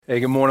Hey,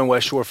 good morning,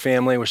 West Shore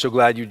family. We're so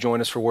glad you joined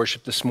us for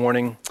worship this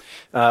morning.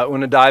 We're going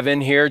to dive in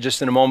here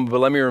just in a moment, but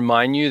let me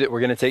remind you that we're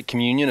going to take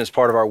communion as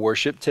part of our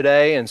worship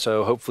today, and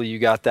so hopefully you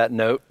got that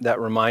note, that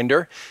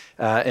reminder.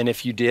 And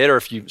if you did, or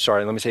if you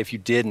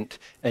didn't,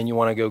 and you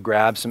want to go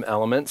grab some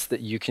elements that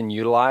you can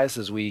utilize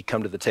as we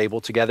come to the table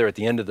together at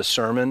the end of the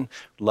sermon,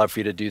 I'd love for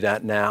you to do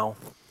that now.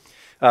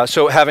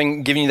 So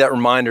having given you that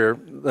reminder,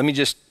 let me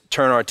just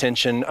turn our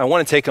attention. I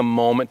want to take a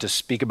moment to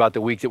speak about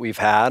the week that we've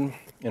had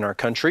in our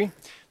country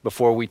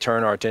before we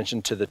turn our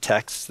attention to the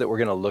texts that we're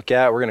going to look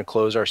at. We're going to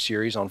close our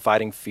series on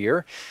fighting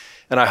fear.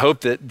 And I hope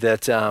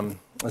that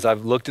as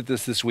I've looked at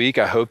this week,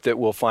 I hope that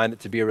we'll find it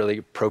to be a really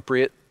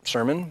appropriate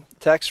sermon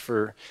text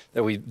that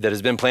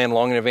has been planned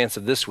long in advance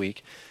of this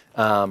week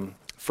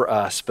for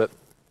us. But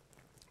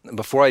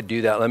before I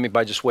do that, let me,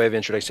 by just way of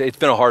introduction, say it's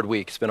been a hard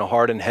week. It's been a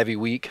hard and heavy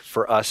week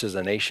for us as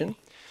a nation.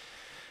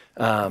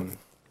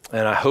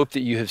 And I hope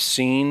that you have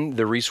seen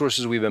the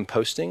resources we've been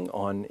posting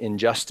on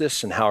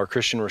injustice and how our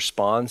Christian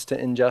responds to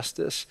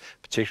injustice,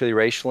 particularly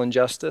racial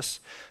injustice.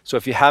 So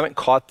if you haven't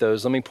caught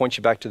those, let me point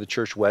you back to the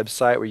church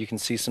website where you can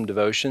see some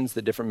devotions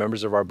that different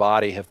members of our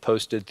body have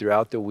posted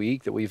throughout the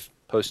week that we've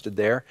posted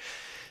there.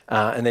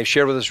 And they've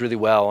shared with us really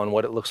well on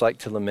what it looks like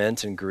to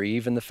lament and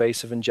grieve in the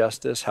face of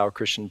injustice, how a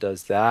Christian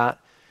does that,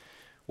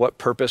 what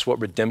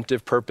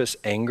redemptive purpose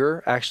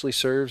anger actually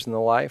serves in the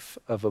life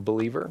of a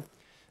believer.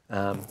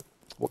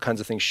 What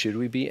kinds of things should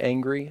we be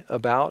angry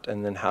about?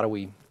 And then how do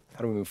we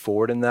move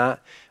forward in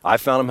that? I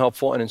found them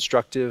helpful and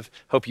instructive.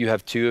 Hope you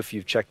have too if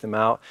you've checked them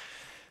out.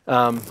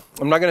 I'm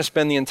not going to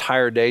spend the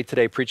entire day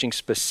today preaching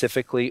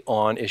specifically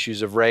on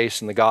issues of race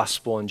and the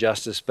gospel and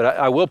justice, but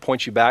I will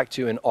point you back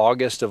to in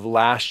August of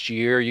last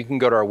year. You can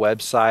go to our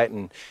website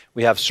and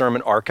we have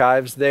sermon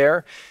archives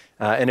there.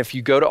 And if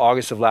you go to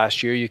August of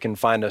last year, you can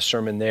find a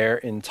sermon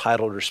there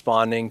entitled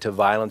Responding to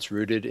Violence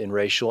Rooted in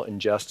Racial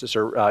Injustice,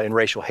 or in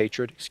Racial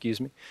Hatred,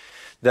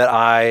 that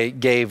I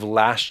gave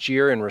last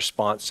year in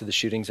response to the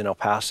shootings in El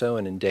Paso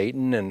and in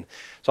Dayton. And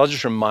so I'll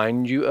just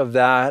remind you of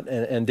that.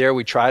 And there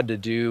we tried to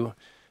do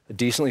a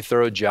decently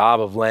thorough job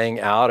of laying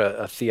out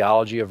a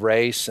theology of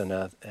race and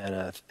a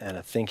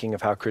thinking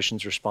of how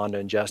Christians respond to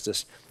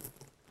injustice.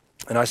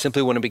 And I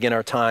simply want to begin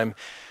our time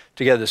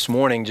together this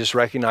morning just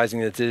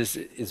recognizing that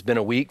it's been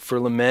a week for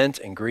lament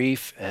and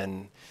grief.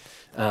 And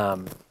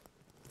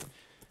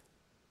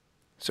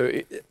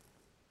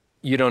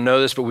you don't know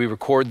this, but we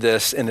record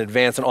this in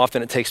advance, and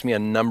often it takes me a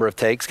number of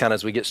takes kind of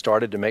as we get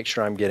started to make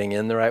sure I'm getting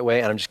in the right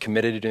way. And I'm just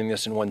committed to doing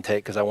this in one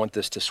take because I want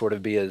this to sort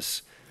of be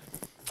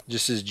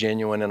just as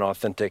genuine and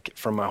authentic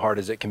from my heart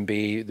as it can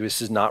be. This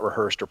is not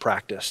rehearsed or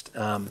practiced.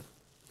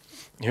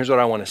 Here's what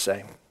I want to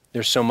say.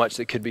 There's so much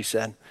that could be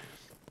said.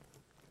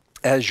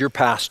 As your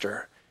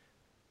pastor,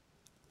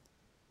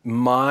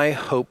 my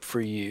hope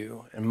for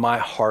you and my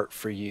heart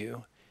for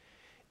you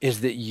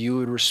is that you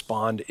would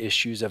respond to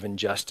issues of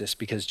injustice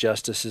because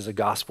justice is a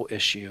gospel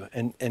issue.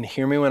 And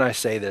hear me when I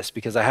say this,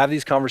 because I have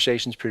these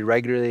conversations pretty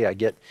regularly. I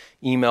get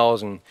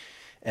emails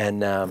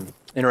and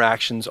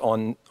interactions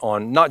on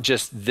not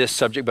just this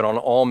subject, but on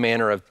all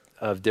manner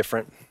of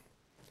different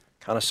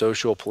kind of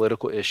social,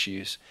 political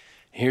issues.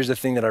 Here's the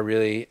thing that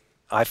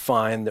I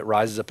find that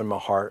rises up in my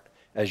heart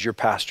as your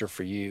pastor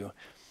for you,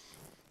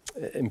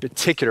 in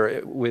particular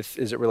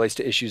as it relates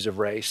to issues of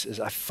race, is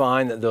I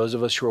find that those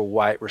of us who are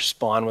white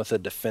respond with a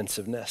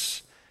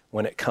defensiveness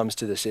when it comes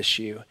to this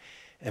issue.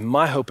 And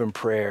my hope and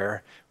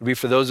prayer would be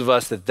for those of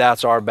us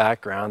that's our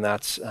background,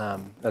 that's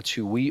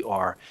who we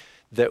are,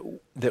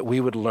 that we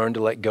would learn to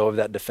let go of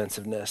that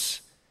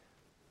defensiveness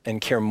and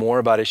care more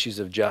about issues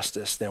of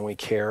justice than we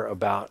care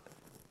about.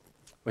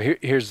 Well,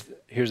 here's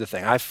the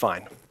thing. I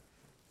find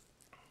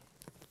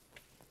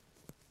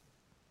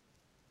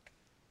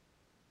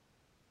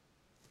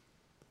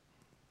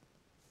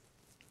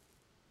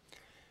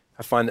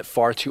that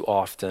far too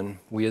often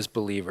we as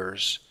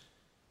believers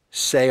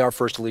say our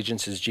first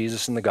allegiance is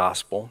Jesus and the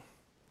gospel,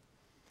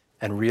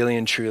 and really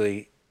and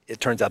truly it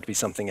turns out to be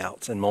something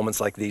else. And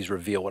moments like these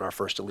reveal what our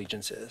first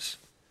allegiance is.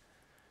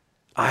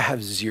 I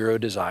have zero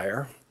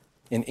desire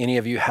in any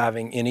of you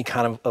having any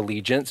kind of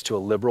allegiance to a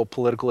liberal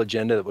political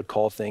agenda that would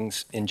call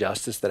things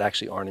injustice that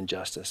actually aren't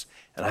injustice.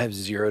 And I have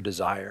zero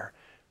desire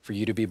for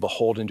you to be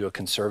beholden to a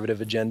conservative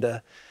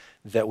agenda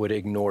that would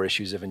ignore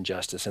issues of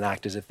injustice and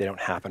act as if they don't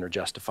happen or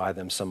justify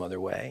them some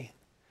other way.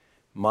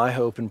 My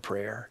hope and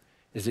prayer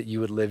is that you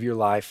would live your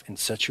life in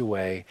such a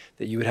way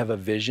that you would have a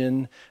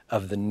vision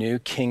of the new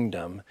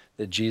kingdom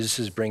that Jesus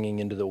is bringing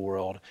into the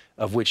world,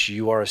 of which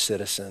you are a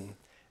citizen.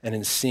 And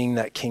in seeing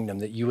that kingdom,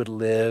 that you would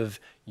live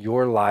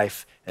your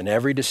life and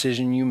every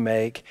decision you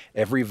make,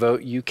 every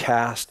vote you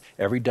cast,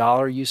 every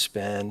dollar you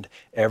spend,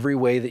 every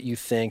way that you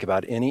think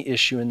about any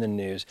issue in the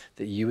news,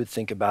 that you would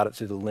think about it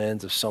through the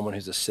lens of someone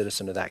who's a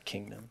citizen of that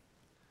kingdom.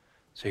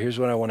 So here's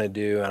what I want to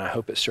do, and I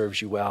hope it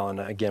serves you well. And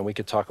again, we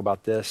could talk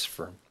about this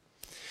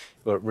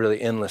but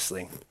really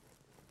endlessly.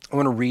 I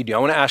want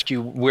to ask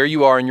you where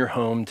you are in your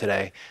home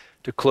today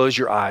to close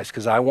your eyes,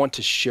 because I want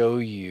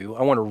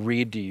to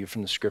read to you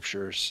from the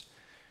scriptures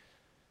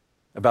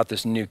about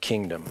this new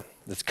kingdom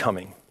that's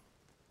coming.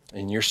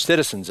 And you're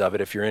citizens of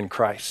it if you're in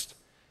Christ.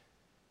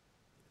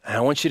 And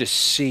I want you to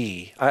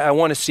see, I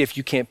want to see if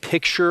you can't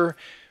picture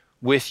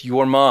with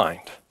your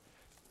mind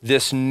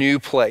this new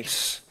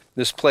place,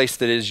 this place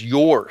that is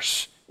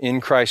yours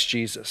in Christ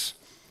Jesus.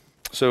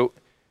 So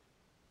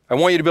I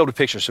want you to be able to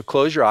picture. So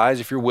close your eyes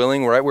if you're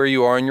willing, right where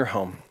you are in your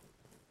home.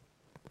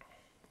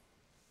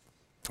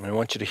 And I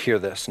want you to hear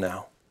this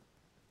now.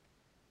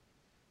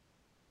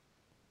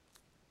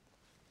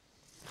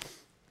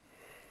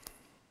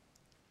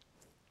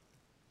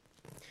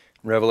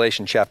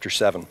 Revelation chapter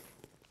 7.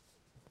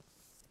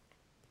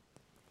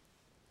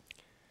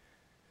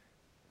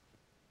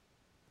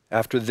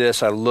 After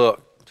this I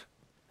looked,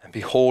 and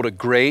behold, a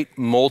great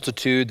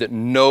multitude that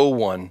no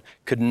one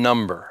could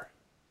number,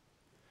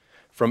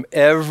 from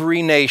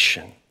every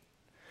nation,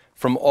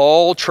 from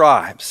all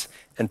tribes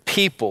and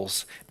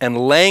peoples and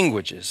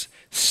languages,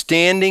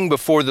 standing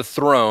before the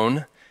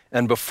throne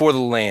and before the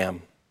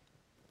Lamb,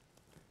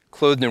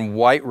 clothed in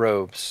white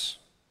robes,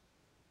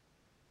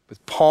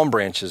 with palm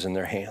branches in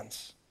their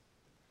hands,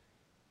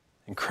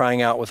 and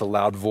crying out with a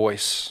loud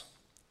voice,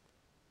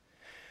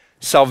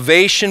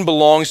 "Salvation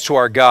belongs to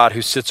our God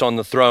who sits on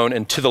the throne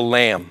and to the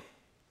Lamb."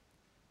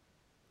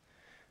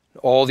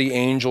 All the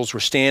angels were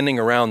standing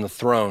around the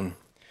throne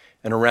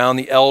and around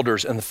the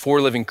elders and the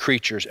four living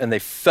creatures, and they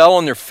fell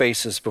on their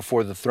faces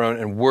before the throne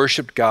and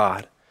worshiped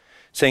God,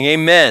 saying,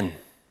 "Amen.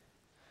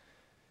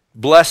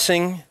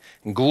 Blessing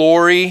and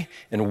glory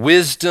and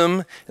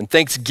wisdom and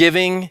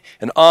thanksgiving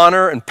and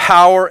honor and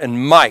power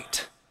and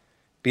might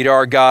be to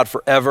our God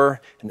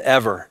forever and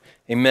ever.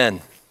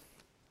 Amen."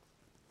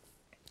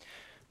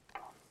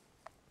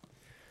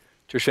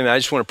 Church family, I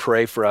just want to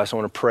pray for us. I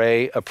want to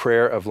pray a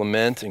prayer of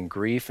lament and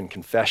grief and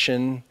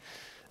confession.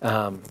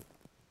 Before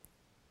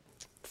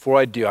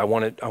I do, I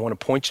want to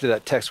point you to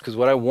that text, because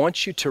what I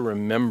want you to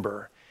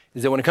remember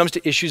is that when it comes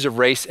to issues of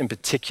race in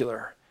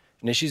particular,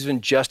 and issues of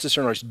injustice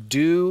or unrest,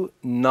 do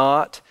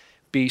not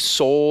be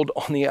sold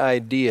on the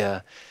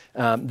idea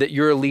that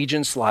your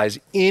allegiance lies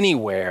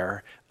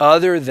anywhere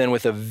other than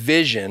with a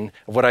vision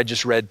of what I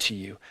just read to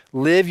you.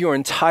 Live your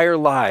entire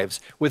lives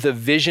with a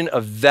vision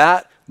of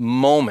that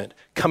moment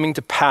coming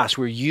to pass,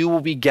 where you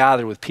will be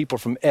gathered with people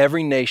from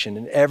every nation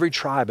and every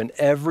tribe and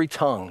every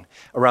tongue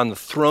around the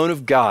throne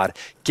of God,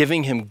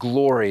 giving him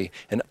glory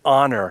and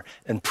honor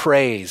and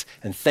praise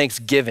and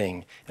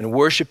thanksgiving and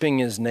worshiping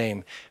his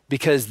name,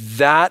 because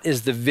that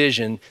is the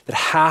vision that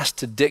has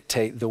to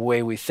dictate the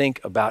way we think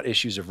about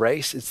issues of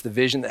race. It's the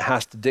vision that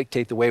has to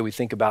dictate the way we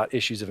think about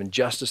issues of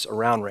injustice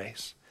around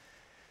race.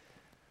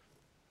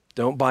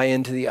 Don't buy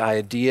into the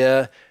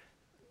idea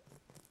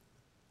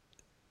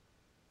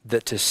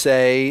that to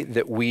say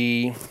that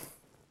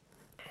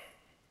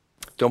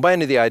don't buy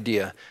into the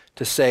idea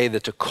to say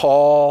that to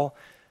call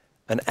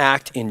an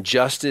act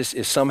injustice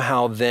is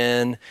somehow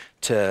then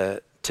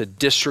to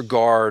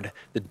disregard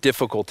the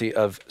difficulty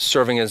of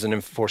serving as an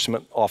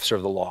enforcement officer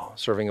of the law,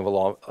 serving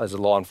as a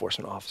law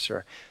enforcement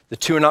officer. The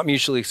two are not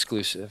mutually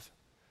exclusive.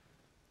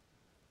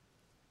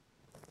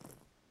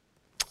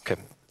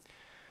 Okay,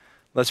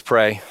 let's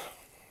pray.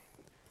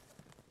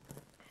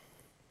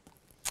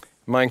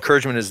 My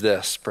encouragement is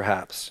this,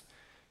 perhaps.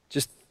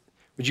 Just,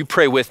 would you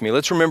pray with me?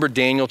 Let's remember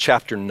Daniel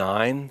chapter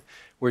 9,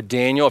 where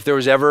Daniel, if there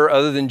was ever,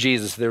 other than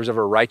Jesus, if there was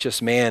ever a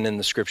righteous man in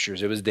the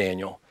scriptures, it was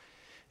Daniel.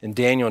 And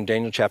Daniel, in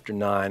Daniel chapter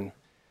 9,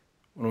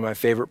 one of my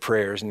favorite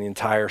prayers in the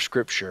entire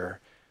scripture,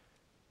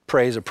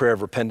 prays a prayer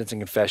of repentance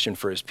and confession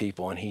for his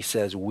people. And he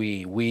says,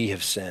 we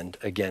have sinned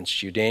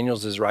against you.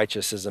 Daniel's as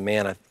righteous as a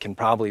man can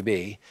probably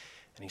be.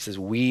 And he says,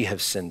 we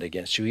have sinned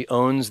against you. He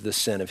owns the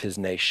sin of his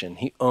nation.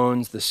 He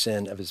owns the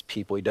sin of his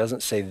people. He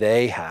doesn't say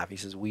they have. He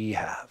says we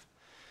have.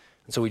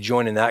 And so we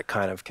join in that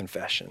kind of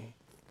confession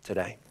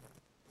today.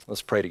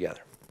 Let's pray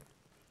together.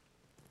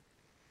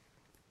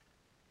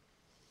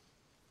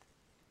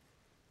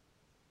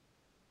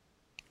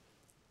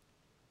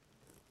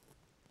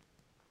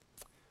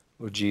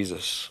 Lord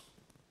Jesus,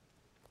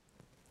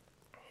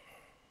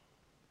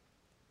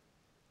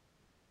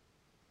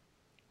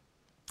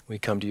 we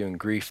come to you in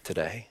grief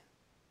today.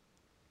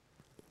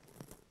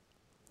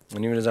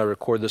 And even as I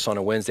record this on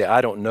a Wednesday,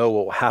 I don't know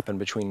what will happen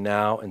between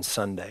now and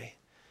Sunday.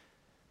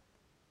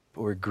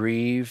 But we're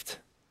grieved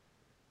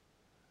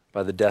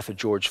by the death of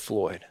George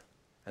Floyd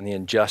and the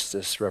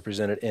injustice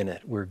represented in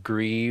it. We're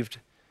grieved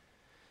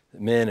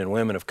that men and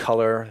women of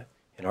color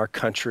in our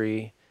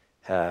country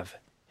have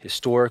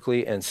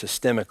historically and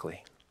systemically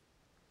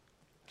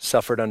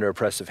suffered under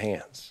oppressive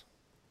hands.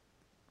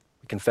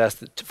 We confess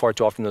that far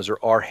too often those are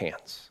our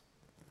hands.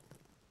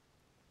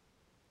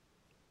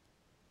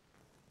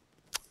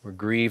 We're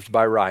grieved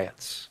by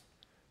riots.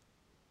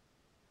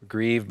 We're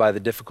grieved by the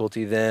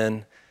difficulty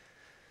then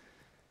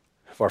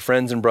of our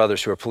friends and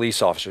brothers who are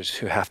police officers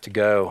who have to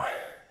go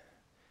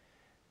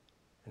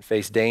and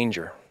face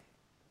danger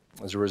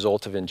as a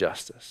result of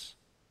injustice.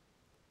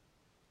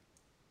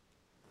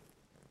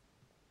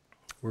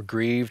 We're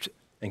grieved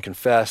and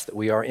confess that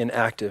we are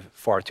inactive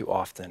far too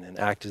often and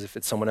act as if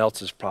it's someone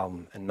else's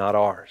problem and not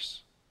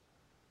ours.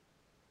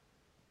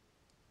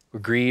 We're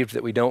grieved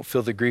that we don't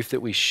feel the grief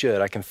that we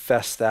should. I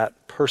confess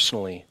that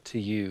personally to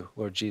you,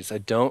 Lord Jesus. I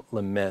don't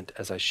lament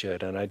as I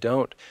should, and I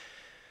don't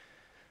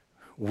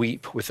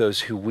weep with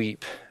those who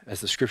weep,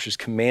 as the scriptures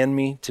command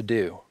me to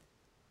do.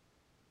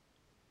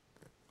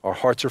 Our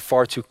hearts are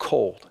far too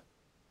cold.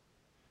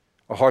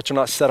 Our hearts are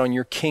not set on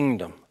your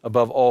kingdom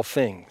above all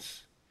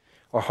things.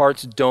 Our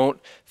hearts don't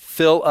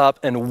fill up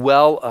and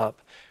well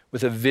up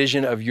with a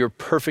vision of your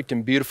perfect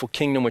and beautiful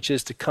kingdom which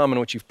is to come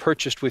and which you've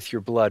purchased with your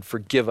blood.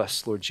 Forgive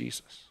us, Lord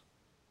Jesus.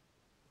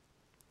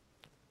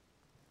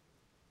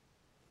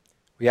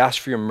 We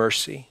ask for your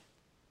mercy.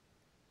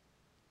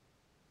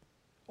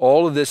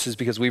 All of this is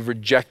because we've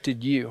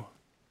rejected you.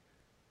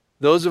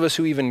 Those of us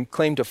who even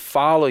claim to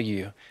follow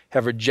you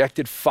have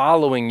rejected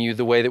following you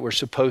the way that we're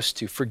supposed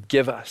to.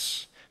 Forgive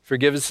us.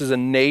 Forgive us as a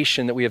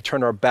nation that we have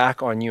turned our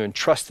back on you and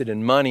trusted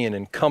in money and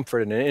in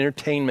comfort and in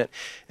entertainment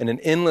and in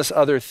endless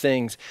other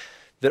things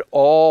that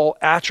all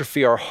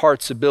atrophy our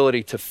heart's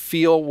ability to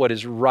feel what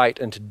is right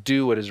and to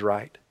do what is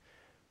right.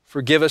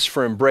 Forgive us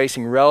for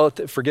embracing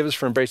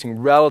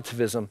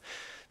relativism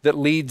that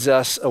leads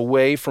us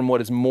away from what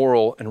is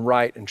moral and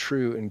right and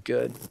true and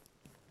good.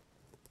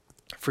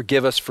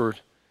 Forgive us for,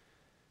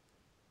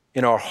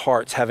 in our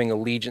hearts, having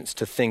allegiance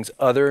to things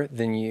other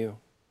than you.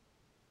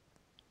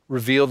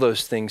 Reveal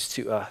those things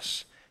to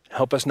us.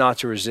 Help us not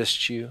to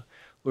resist you.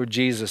 Lord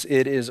Jesus,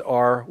 it is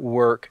our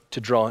work to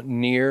draw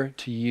near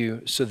to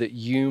you so that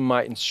you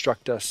might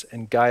instruct us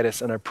and guide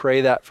us. And I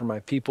pray that for my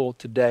people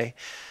today,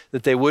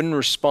 that they wouldn't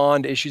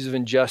respond to issues of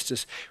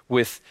injustice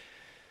with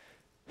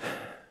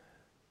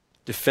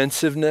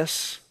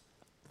defensiveness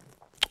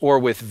or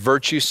with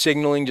virtue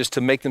signaling just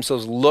to make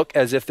themselves look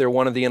as if they're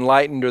one of the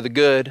enlightened or the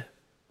good.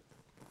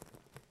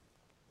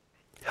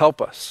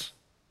 Help us.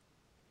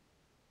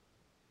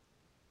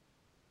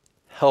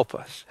 Help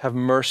us. Have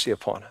mercy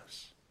upon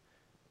us.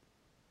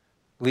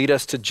 Lead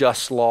us to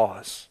just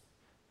laws,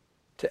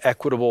 to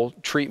equitable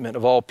treatment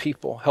of all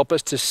people. Help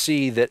us to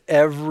see that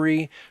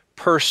every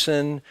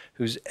person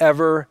who's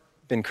ever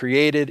been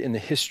created in the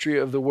history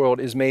of the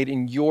world is made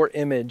in your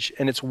image,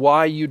 and it's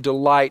why you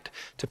delight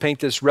to paint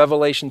this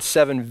Revelation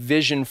 7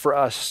 vision for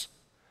us.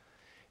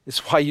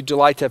 It's why you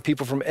delight to have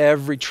people from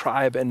every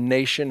tribe and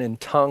nation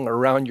and tongue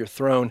around your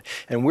throne.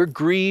 And we're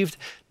grieved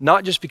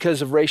not just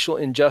because of racial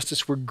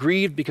injustice, we're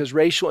grieved because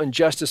racial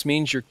injustice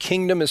means your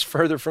kingdom is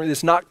further from,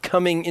 it's not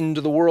coming into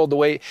the world the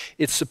way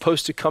it's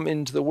supposed to come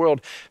into the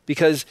world.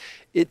 Because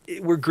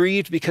we're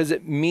grieved because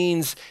it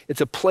means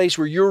it's a place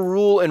where your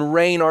rule and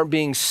reign aren't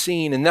being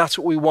seen. And that's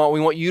what we want. We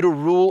want you to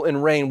rule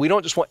and reign. We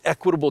don't just want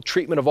equitable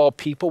treatment of all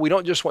people. We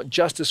don't just want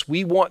justice.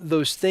 We want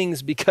those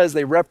things because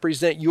they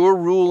represent your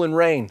rule and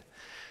reign.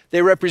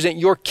 They represent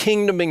your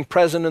kingdom being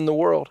present in the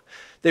world.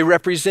 They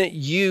represent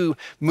you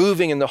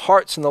moving in the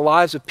hearts and the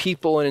lives of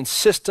people and in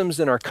systems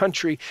in our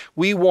country.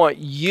 We want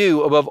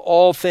you above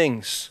all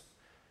things.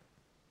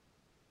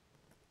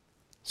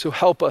 So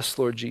help us,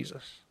 Lord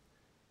Jesus.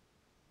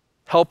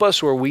 Help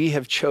us where we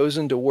have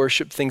chosen to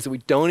worship things that we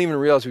don't even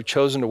realize we've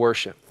chosen to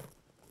worship.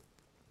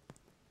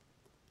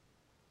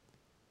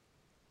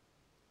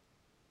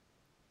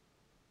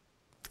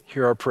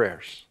 Hear our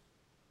prayers.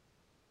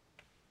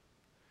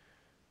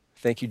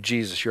 Thank you,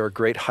 Jesus. You're our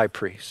great high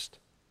priest.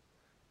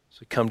 So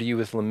we come to you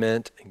with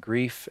lament and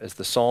grief, as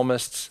the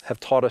psalmists have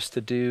taught us to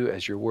do,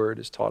 as your word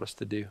has taught us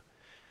to do,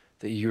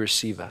 that you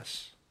receive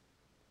us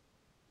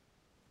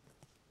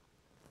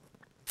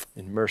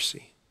in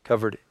mercy,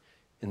 covered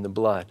in the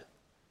blood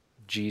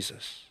of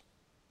Jesus,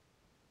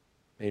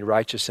 made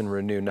righteous and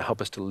renewed. Now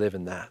help us to live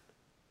in that.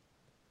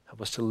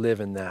 Help us to live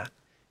in that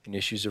in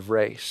issues of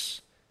race.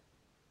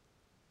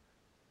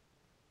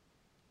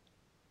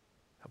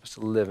 Help us to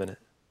live in it.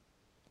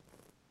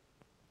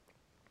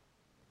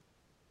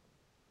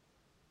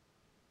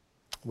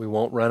 We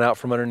won't run out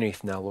from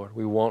underneath now, Lord.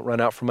 We won't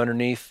run out from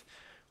underneath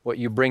what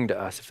you bring to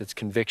us. If it's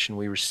conviction,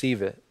 we receive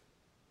it.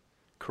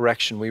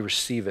 Correction, we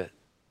receive it.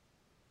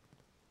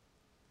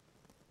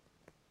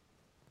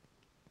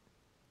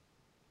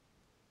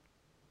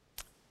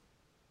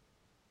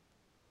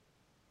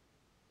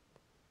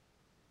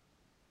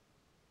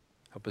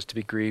 Help us to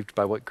be grieved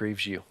by what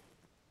grieves you.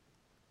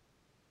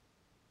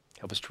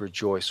 Help us to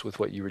rejoice with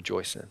what you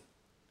rejoice in.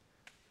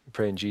 We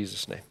pray in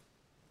Jesus' name.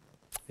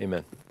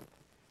 Amen.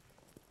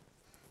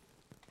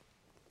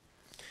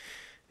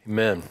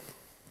 Amen.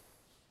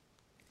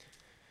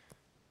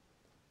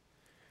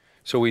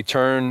 So we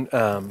turn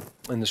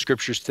in the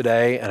scriptures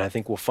today, and I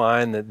think we'll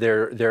find that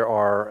there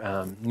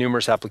are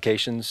numerous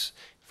applications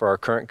for our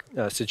current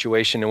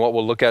situation and what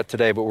we'll look at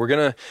today. But we're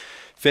going to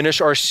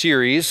finish our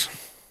series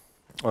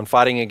on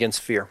fighting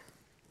against fear.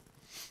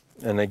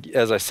 And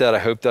as I said, I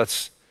hope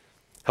that's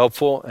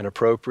helpful and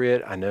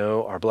appropriate. I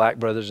know our black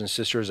brothers and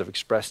sisters have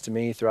expressed to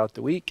me throughout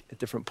the week at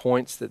different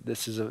points that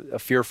this is a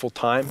fearful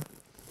time.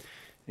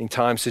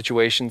 Anytime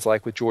situations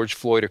like with George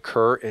Floyd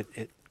occur,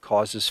 it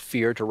causes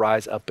fear to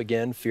rise up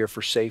again, fear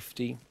for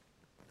safety.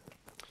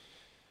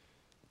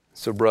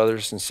 So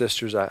brothers and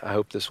sisters, I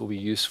hope this will be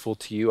useful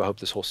to you. I hope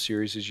this whole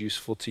series is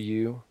useful to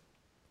you.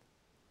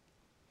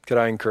 Could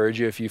I encourage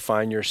you, if you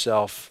find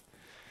yourself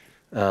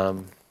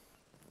If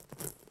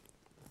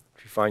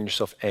you find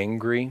yourself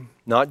angry,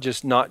 not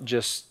just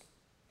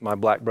my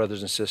black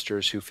brothers and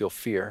sisters who feel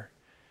fear,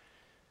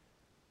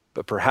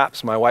 but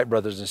perhaps my white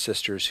brothers and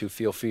sisters who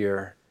feel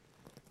fear,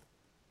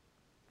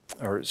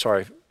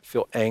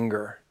 feel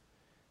anger,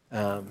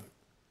 and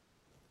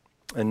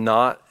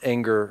not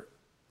anger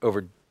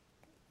over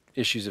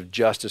issues of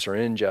justice or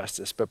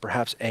injustice, but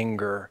perhaps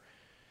anger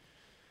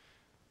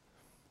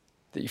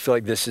that you feel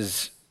like this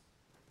is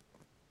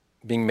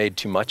being made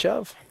too much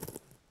of.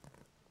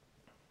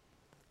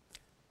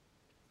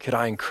 Could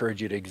I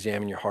encourage you to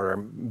examine your heart, or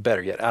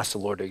better yet, ask the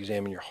Lord to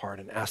examine your heart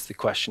and ask the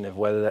question of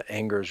whether that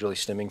anger is really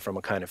stemming from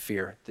a kind of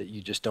fear that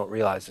you just don't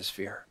realize is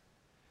fear.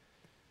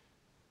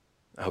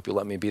 I hope you'll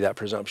let me be that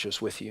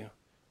presumptuous with you.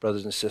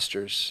 Brothers and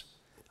sisters,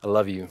 I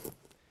love you.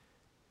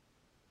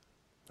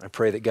 I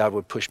pray that God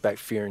would push back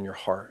fear in your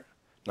heart.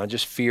 Not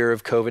just fear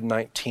of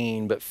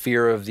COVID-19, but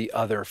fear of the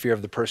other, fear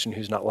of the person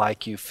who's not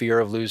like you, fear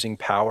of losing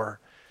power,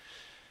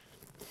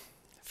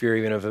 fear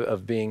even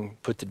of being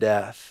put to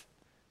death.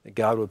 That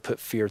God would put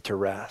fear to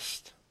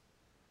rest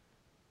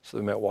so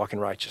that we might walk in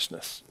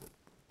righteousness.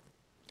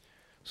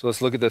 So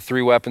let's look at the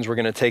three weapons we're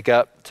going to take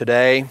up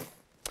today.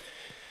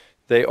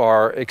 They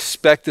are: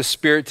 expect the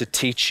Spirit to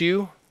teach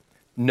you,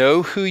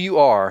 know who you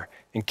are,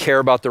 and care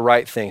about the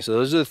right thing. So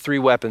those are the three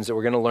weapons that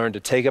we're going to learn to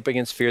take up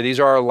against fear. These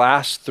are our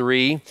last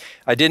three.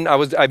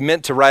 I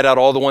meant to write out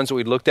all the ones that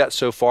we looked at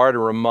so far to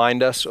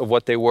remind us of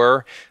what they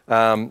were.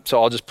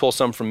 So I'll just pull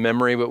some from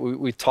memory, but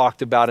we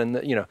talked about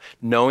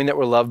knowing that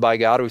we're loved by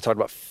God. We talked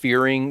about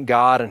fearing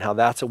God and how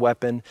that's a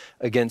weapon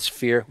against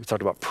fear. We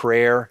talked about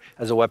prayer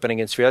as a weapon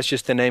against fear. That's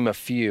just to name a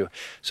few.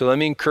 So let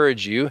me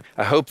encourage you.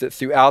 I hope that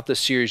throughout the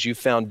series you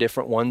found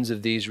different ones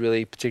of these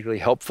really particularly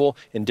helpful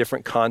in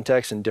different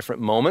contexts and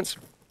different moments.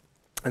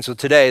 And so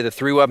today, the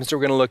three weapons that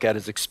we're going to look at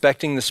is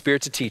expecting the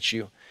Spirit to teach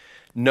you,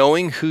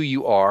 knowing who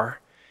you are,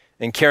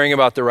 and caring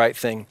about the right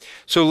thing.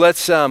 So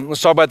let's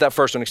talk about that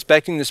first one,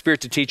 expecting the Spirit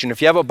to teach you. And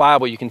if you have a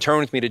Bible, you can turn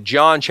with me to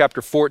John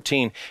chapter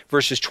 14,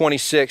 verses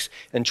 26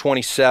 and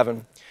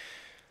 27.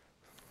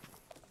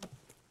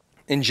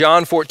 In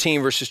John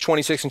 14, verses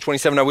 26 and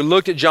 27. Now, we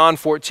looked at John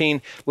 14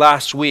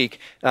 last week,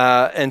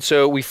 and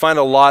so we find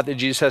a lot that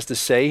Jesus has to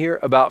say here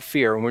about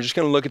fear, and we're just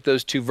going to look at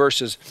those two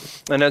verses.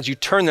 And as you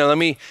turn there, let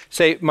me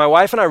say, my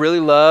wife and I really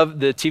love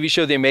the TV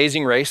show The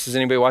Amazing Race. Does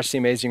anybody watch The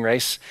Amazing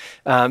Race?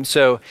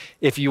 So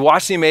if you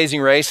watch The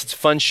Amazing Race, it's a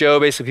fun show.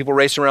 Basically, people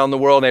race around the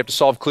world, and they have to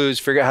solve clues,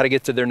 figure out how to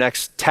get to their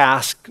next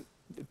task,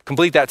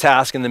 complete that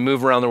task, and then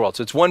move around the world.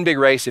 So it's one big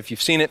race. If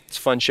you've seen it, it's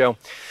a fun show.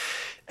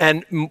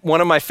 And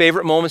one of my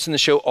favorite moments in the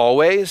show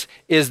always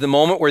is the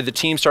moment where the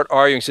teams start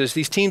arguing. So there's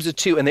these teams of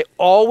two, and they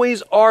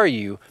always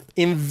argue.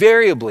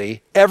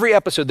 Invariably, every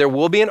episode, there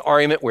will be an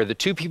argument where the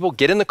two people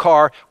get in the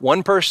car,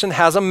 one person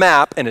has a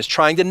map and is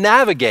trying to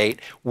navigate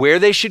where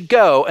they should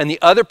go, and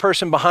the other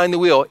person behind the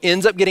wheel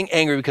ends up getting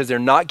angry because they're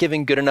not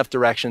giving good enough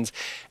directions,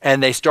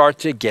 and they start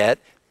to get,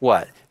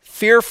 what?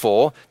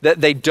 Fearful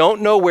that they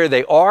don't know where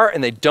they are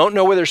and they don't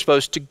know where they're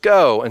supposed to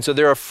go. And so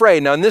they're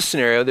afraid. Now in this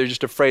scenario, they're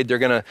just afraid they're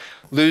going to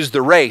lose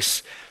the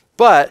race.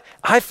 But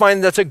I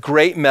find that's a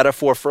great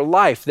metaphor for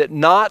life, that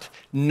not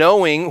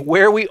knowing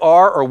where we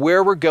are or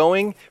where we're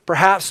going,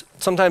 perhaps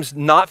sometimes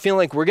not feeling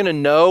like we're going to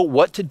know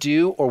what to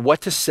do or what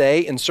to say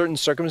in certain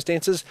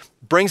circumstances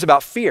brings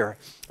about fear.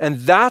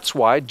 And that's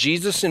why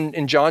Jesus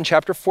in John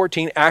chapter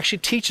 14 actually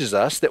teaches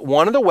us that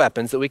one of the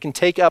weapons that we can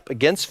take up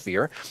against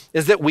fear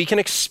is that we can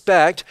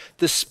expect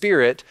the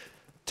Spirit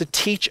to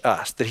teach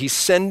us, that he's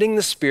sending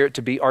the Spirit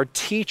to be our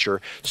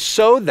teacher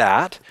so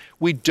that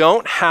we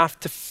don't have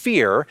to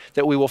fear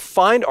that we will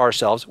find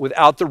ourselves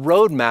without the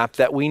roadmap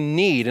that we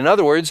need. In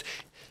other words,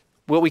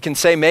 what we can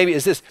say maybe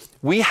is this: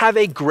 we have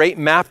a great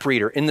map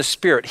reader in the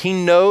Spirit. He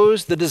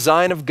knows the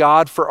design of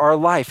God for our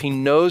life. He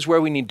knows where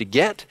we need to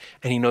get,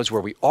 and he knows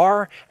where we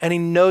are, and he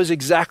knows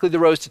exactly the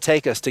roads to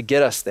take us to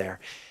get us there.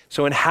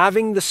 So in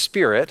having the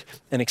Spirit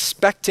and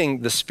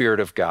expecting the Spirit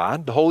of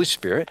God, the Holy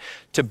Spirit,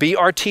 to be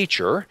our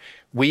teacher,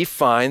 we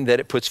find that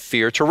it puts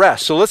fear to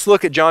rest. So let's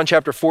look at John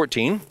chapter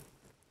 14,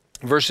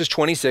 verses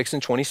 26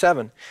 and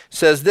 27. It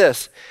says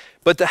this: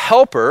 "But the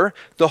Helper,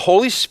 the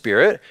Holy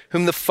Spirit,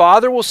 whom the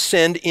Father will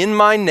send in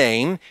my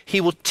name,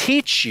 he will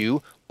teach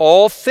you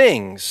all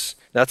things."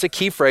 That's a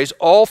key phrase,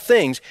 all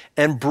things,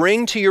 "and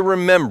bring to your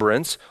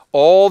remembrance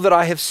all that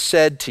I have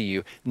said to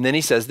you." And then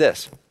he says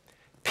this: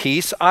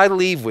 "Peace I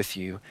leave with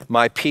you,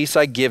 my peace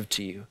I give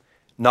to you.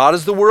 Not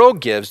as the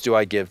world gives do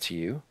I give to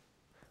you.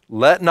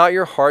 Let not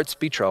your hearts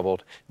be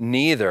troubled,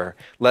 neither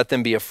let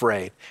them be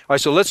afraid." All right,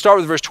 so let's start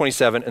with verse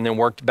 27 and then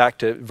work back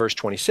to verse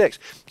 26.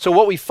 So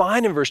what we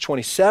find in verse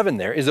 27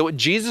 there is that what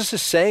Jesus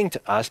is saying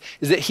to us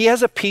is that he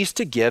has a peace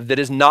to give that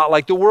is not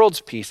like the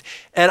world's peace.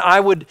 And I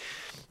would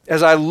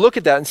as I look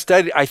at that and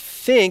study, I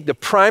think the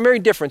primary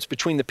difference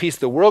between the peace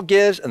the world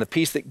gives and the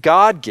peace that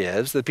God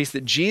gives, the peace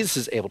that Jesus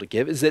is able to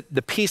give, is that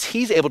the peace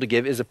he's able to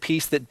give is a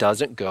peace that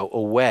doesn't go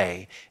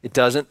away. It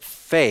doesn't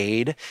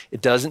fade.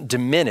 It doesn't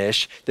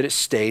diminish, that it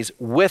stays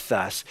with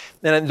us.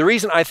 And the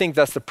reason I think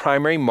that's the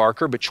primary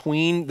marker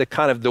between the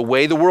kind of the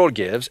way the world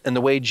gives and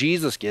the way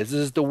Jesus gives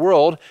is the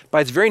world,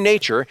 by its very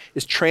nature,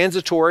 is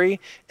transitory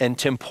and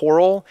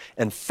temporal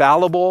and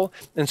fallible.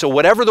 And so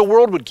whatever the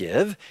world would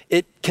give,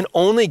 it can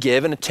only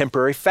give in a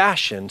temporary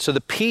fashion. So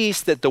the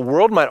peace that the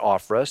world might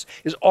offer us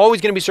is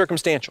always going to be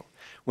circumstantial.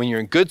 When you're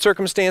in good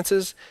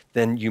circumstances,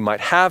 then you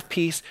might have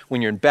peace.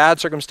 When you're in bad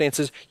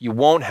circumstances, you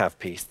won't have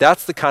peace.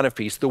 That's the kind of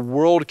peace the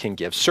world can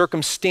give,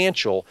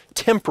 circumstantial,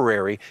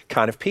 temporary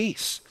kind of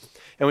peace.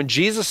 And when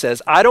Jesus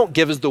says, I don't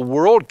give as the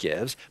world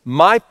gives,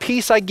 my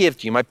peace I give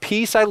to you, my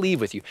peace I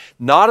leave with you,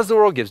 not as the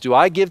world gives, do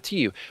I give to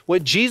you.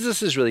 What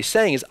Jesus is really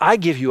saying is, I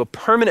give you a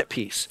permanent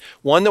peace,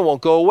 one that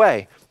won't go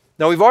away.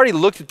 Now, we've already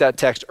looked at that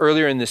text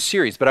earlier in this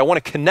series, but I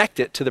want to connect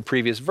it to the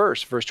previous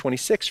verse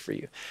 26 for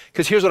you.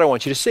 Because here's what I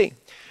want you to see.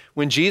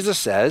 When Jesus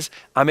says,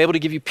 I'm able to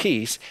give you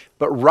peace,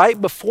 but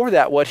right before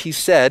that, what he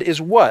said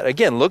is what?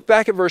 Again, look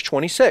back at verse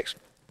 26.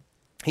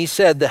 He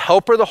said, the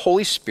Helper, the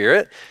Holy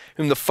Spirit,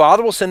 whom the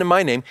Father will send in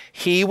my name,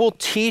 he will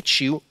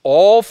teach you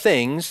all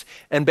things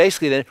and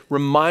basically then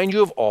remind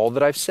you of all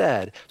that I've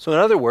said. So in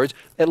other words,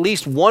 at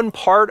least one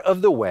part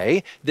of the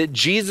way that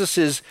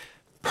Jesus's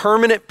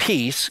permanent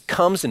peace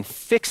comes and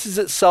fixes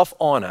itself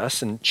on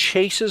us and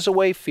chases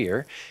away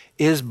fear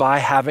is by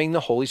having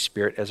the Holy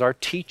Spirit as our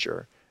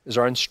teacher, as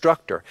our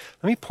instructor.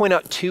 Let me point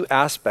out two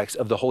aspects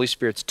of the Holy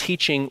Spirit's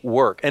teaching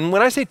work. And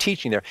when I say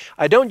teaching there,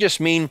 I don't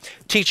just mean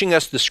teaching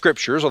us the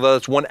scriptures, although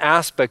that's one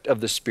aspect of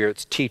the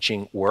Spirit's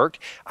teaching work.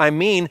 I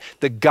mean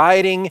the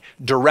guiding,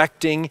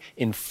 directing,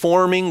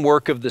 informing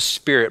work of the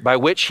Spirit by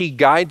which he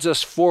guides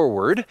us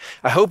forward.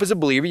 I hope as a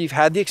believer you've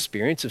had the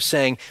experience of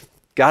saying,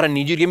 God, I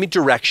need you to give me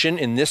direction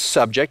in this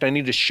subject. I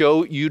need to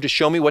show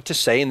me what to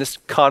say in this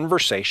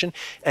conversation.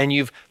 And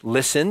you've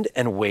listened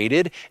and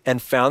waited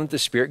and found that the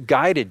Spirit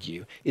guided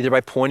you, either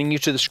by pointing you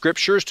to the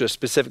scriptures, to a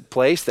specific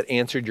place that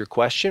answered your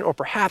question, or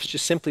perhaps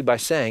just simply by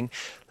saying,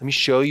 let me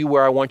show you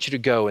where I want you to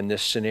go in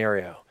this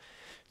scenario.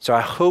 So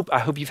I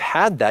hope you've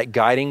had that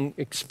guiding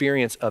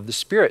experience of the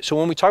Spirit. So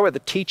when we talk about the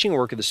teaching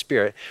work of the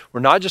Spirit, we're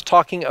not just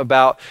talking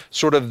about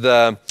sort of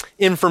the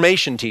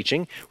information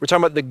teaching, we're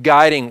talking about the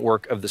guiding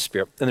work of the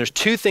Spirit. And there's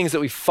two things that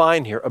we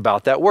find here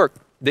about that work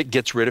that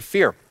gets rid of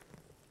fear.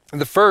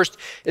 The first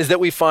is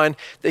that we find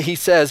that he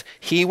says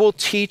he will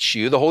teach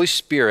you, the Holy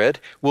Spirit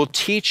will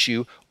teach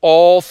you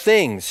all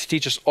things,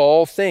 teach us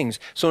all things.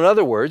 So in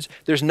other words,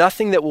 there's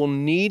nothing that we'll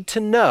need to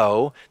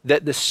know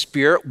that the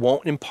Spirit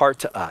won't impart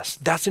to us.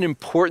 That's an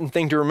important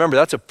thing to remember.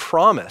 That's a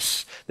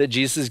promise that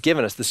Jesus has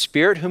given us. The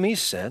Spirit whom he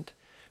sent,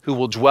 who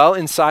will dwell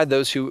inside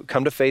those who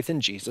come to faith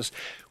in Jesus,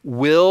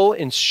 will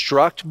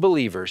instruct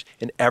believers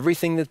in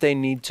everything that they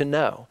need to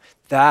know.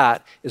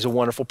 That is a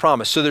wonderful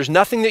promise. So there's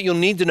nothing that you'll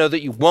need to know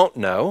that you won't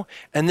know.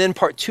 And then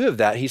part two of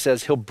that, he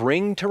says, he'll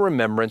bring to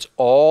remembrance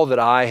all that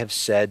I have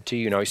said to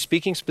you. Now, he's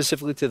speaking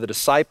specifically to the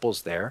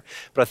disciples there,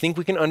 but I think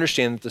we can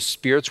understand that the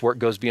Spirit's work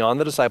goes beyond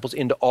the disciples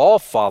into all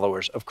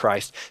followers of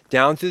Christ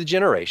down through the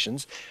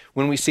generations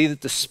when we see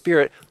that the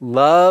Spirit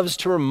loves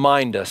to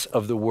remind us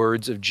of the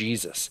words of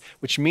Jesus,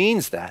 which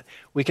means that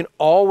we can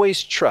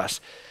always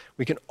trust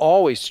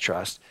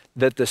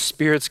that the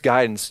Spirit's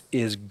guidance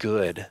is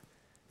good,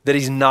 that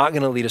he's not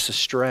going to lead us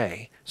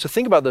astray. So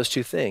think about those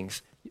two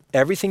things.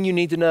 Everything you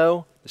need to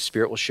know, the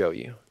Spirit will show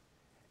you.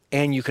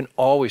 And you can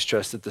always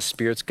trust that the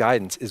Spirit's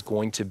guidance is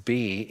going to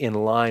be in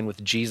line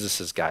with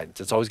Jesus' guidance.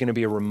 It's always going to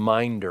be a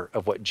reminder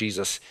of what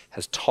Jesus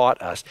has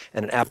taught us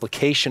and an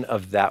application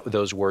of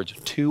those words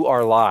to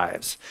our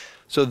lives.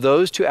 So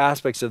those two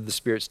aspects of the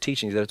Spirit's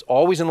teaching, that it's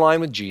always in line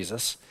with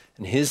Jesus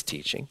and his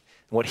teaching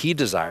and what he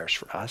desires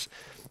for us,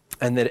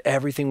 and that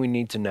everything we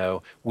need to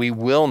know, we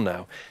will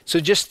know. So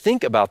just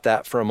think about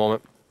that for a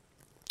moment.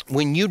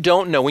 When you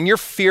don't know, when you're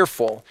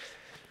fearful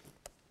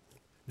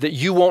that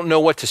you won't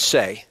know what to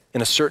say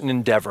in a certain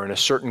endeavor, in a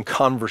certain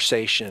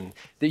conversation,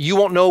 that you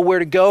won't know where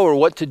to go or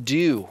what to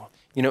do,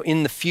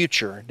 in the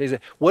future,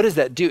 what does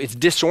that do? It's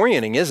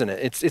disorienting, isn't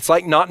it? It's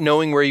like not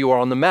knowing where you are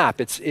on the map.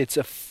 It's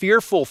a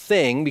fearful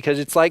thing because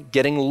it's like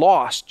getting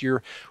lost.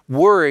 You're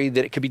worried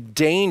that it could be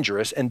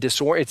dangerous and it's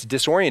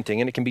disorienting,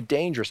 and it can be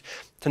dangerous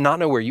to not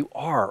know where you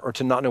are or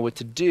to not know what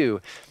to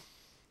do.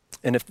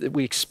 And if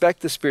we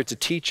expect the Spirit to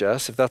teach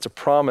us, if that's a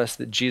promise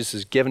that Jesus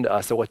has given to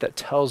us, then what that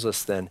tells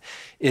us then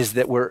is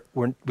that we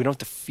don't have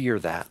to fear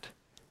that.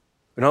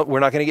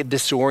 We're not going to get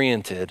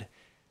disoriented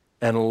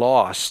and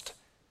lost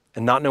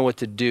and not know what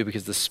to do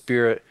because the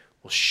Spirit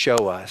will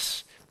show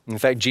us. In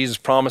fact, Jesus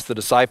promised the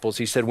disciples,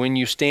 he said, when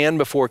you stand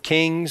before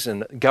kings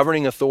and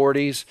governing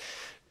authorities,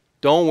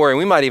 don't worry.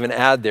 We might even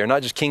add there,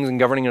 not just kings and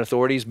governing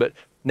authorities, but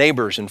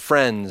neighbors and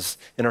friends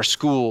in our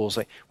schools.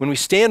 When we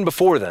stand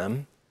before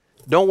them,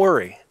 don't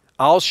worry.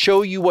 I'll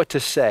show you what to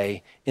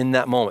say in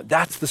that moment.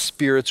 That's the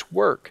Spirit's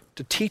work,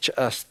 to teach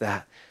us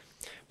that.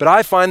 But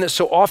I find that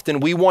so often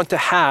we want to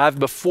have,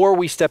 before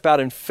we step out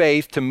in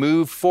faith to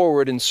move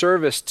forward in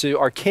service to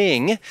our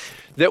King,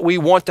 that we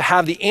want to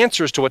have the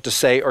answers to what to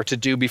say or to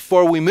do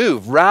before we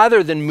move,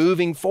 rather than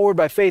moving forward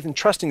by faith and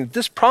trusting that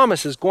this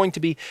promise is going to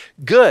be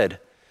good.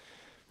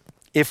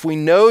 If we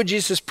know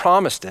Jesus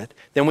promised it,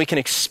 then we can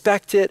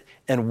expect it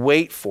and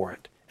wait for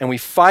it. And we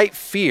fight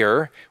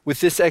fear with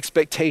this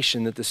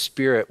expectation that the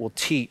Spirit will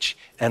teach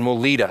and will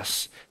lead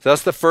us. So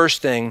that's the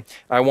first thing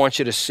I want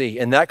you to see.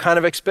 And that kind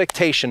of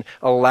expectation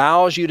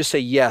allows you to say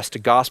yes to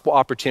gospel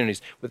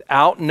opportunities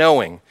without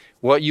knowing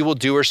what you will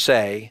do or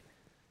say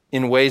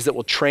in ways that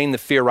will train the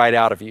fear right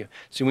out of you.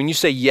 So when you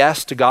say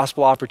yes to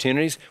gospel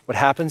opportunities, what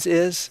happens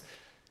is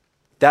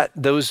that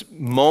those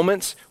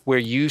moments where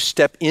you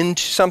step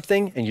into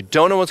something and you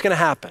don't know what's going to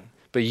happen,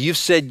 but you've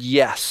said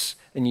yes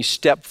and you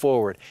step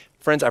forward.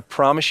 Friends, I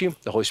promise you,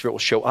 the Holy Spirit will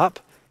show up.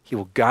 He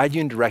will guide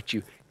you and direct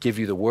you, give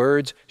you the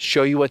words,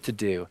 show you what to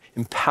do,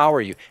 empower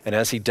you. And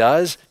as he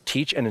does,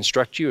 teach and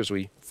instruct you, as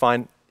we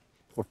find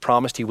or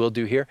promised he will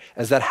do here.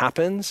 As that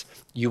happens,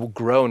 you will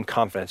grow in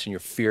confidence and your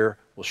fear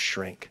will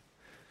shrink.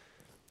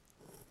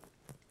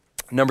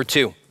 Number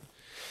two,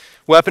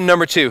 weapon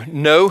number two,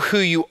 know who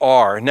you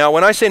are. Now,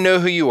 when I say know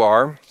who you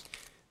are,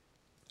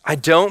 I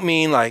don't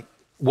mean like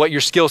what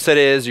your skill set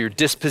is, or your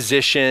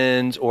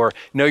dispositions, or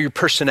know your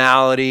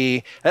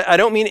personality. I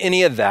don't mean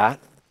any of that.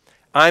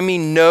 I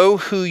mean know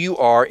who you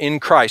are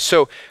in Christ.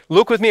 So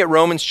look with me at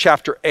Romans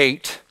chapter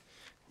 8.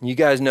 You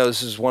guys know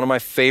this is one of my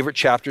favorite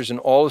chapters in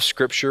all of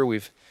Scripture.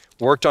 We've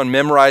worked on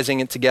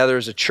memorizing it together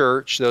as a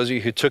church, those of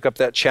you who took up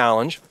that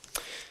challenge.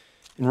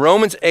 In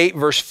Romans 8,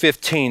 verse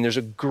 15, there's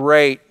a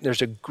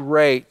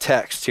great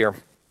text here.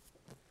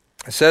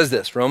 It says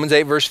this, Romans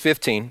 8, verse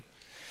 15.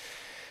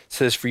 It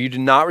says, "For you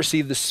did not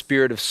receive the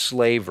spirit of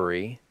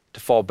slavery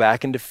to fall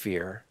back into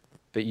fear,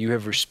 but you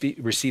have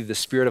received the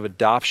spirit of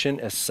adoption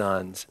as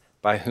sons,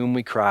 by whom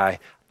we cry,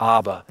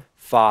 Abba,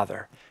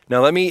 Father."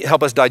 Now let me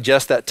help us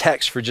digest that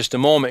text for just a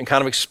moment and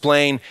kind of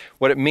explain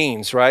what it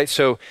means, right?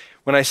 So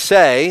when I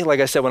say,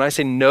 like I said, when I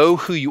say know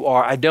who you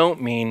are, I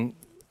don't mean,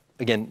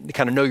 again,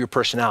 kind of know your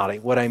personality.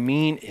 What I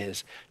mean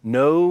is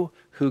know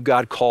who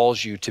God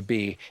calls you to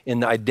be in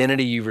the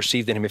identity you've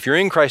received in him. If you're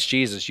in Christ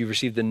Jesus, you've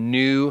received the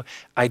new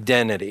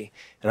identity.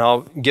 And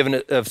I'll give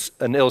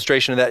an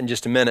illustration of that in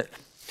just a minute.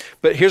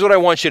 But here's what I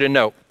want you to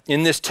know.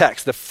 In this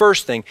text, the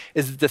first thing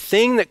is that the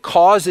thing that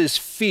causes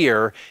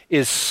fear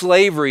is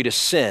slavery to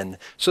sin.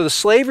 So the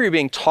slavery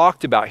being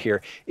talked about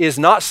here is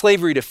not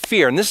slavery to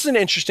fear. And this is an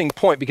interesting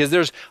point because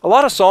there's a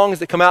lot of songs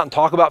that come out and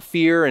talk about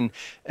fear.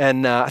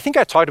 And I think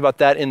I talked about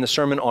that in the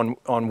sermon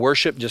on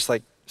worship, just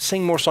like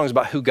sing more songs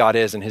about who God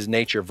is and his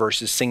nature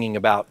versus singing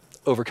about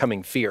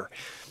overcoming fear.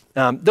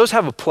 Those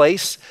have a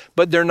place,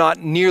 but they're not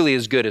nearly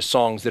as good as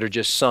songs that are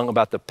just sung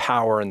about the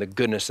power and the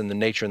goodness and the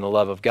nature and the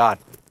love of God.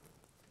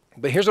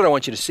 But here's what I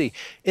want you to see.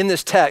 In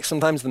this text,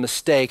 sometimes the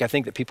mistake I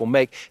think that people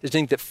make is to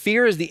think that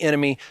fear is the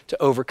enemy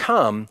to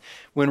overcome,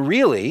 when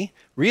really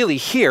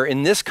here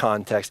in this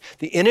context,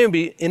 the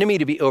enemy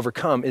to be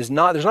overcome is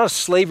not, there's not a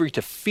slavery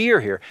to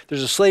fear here.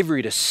 There's a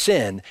slavery to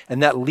sin,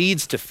 and that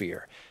leads to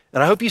fear.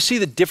 And I hope you see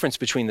the difference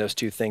between those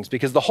two things,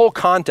 because the whole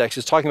context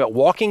is talking about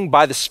walking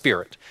by the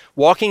Spirit,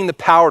 walking in the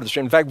power of the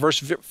Spirit. In fact,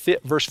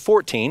 verse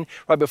 14,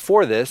 right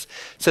before this,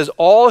 says,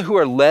 all who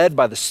are led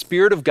by the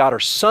Spirit of God are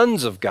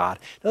sons of God.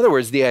 In other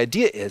words, the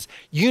idea is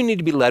you need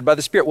to be led by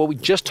the Spirit. What we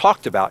just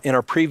talked about in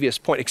our previous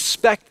point,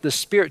 expect the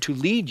Spirit to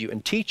lead you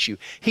and teach you.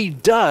 He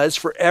does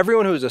for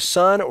everyone who is a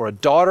son or a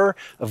daughter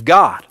of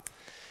God.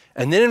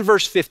 And then in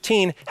verse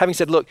 15, having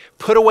said, look,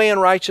 put away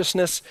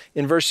unrighteousness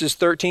in verses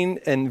 13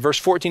 and verse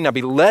 14, now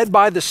be led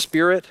by the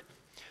Spirit.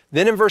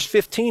 Then in verse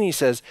 15, he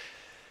says,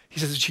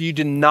 you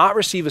did not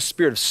receive a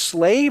spirit of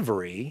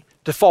slavery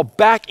to fall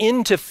back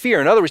into fear.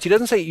 In other words, he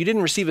doesn't say you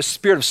didn't receive a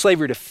spirit of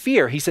slavery to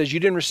fear. He says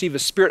you didn't receive a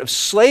spirit of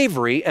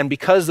slavery. And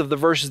because of the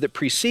verses that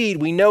precede,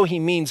 we know he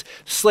means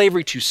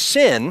slavery to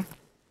sin,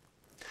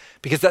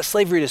 because that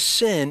slavery to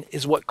sin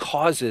is what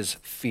causes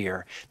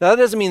fear. Now,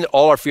 that doesn't mean that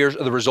all our fears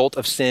are the result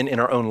of sin in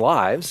our own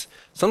lives.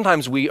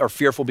 Sometimes we are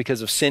fearful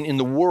because of sin in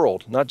the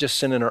world, not just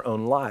sin in our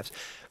own lives.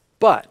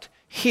 But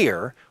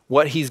here,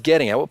 what he's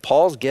getting at, what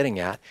Paul's getting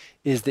at,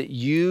 is that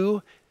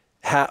you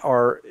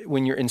are,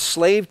 when you're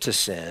enslaved to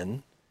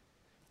sin,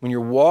 when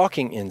you're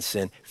walking in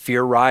sin,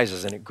 fear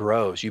rises and it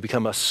grows. You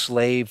become a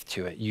slave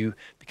to it. You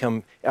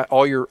become,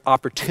 all your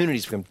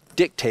opportunities become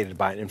dictated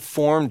by it,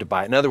 informed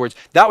by it. In other words,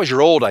 that was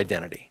your old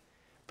identity.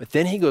 But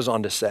then he goes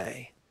on to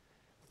say,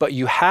 but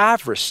you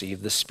have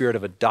received the spirit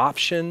of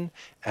adoption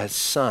as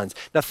sons.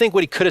 Now think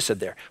what he could have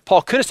said there.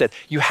 Paul could have said,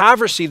 you have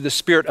received the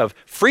spirit of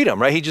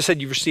freedom, right? He just said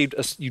you've received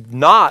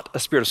not a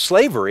spirit of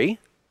slavery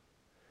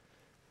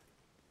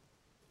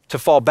to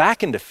fall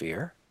back into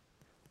fear.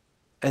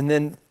 And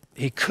then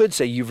he could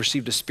say you've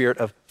received a spirit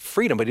of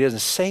freedom, but he doesn't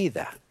say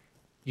that.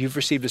 You've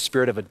received a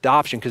spirit of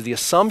adoption, because the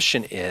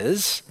assumption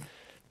is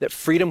that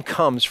freedom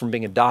comes from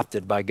being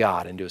adopted by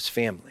God into his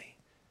family.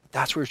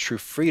 That's where true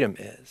freedom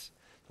is.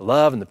 The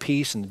love and the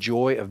peace and the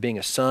joy of being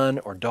a son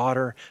or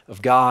daughter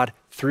of God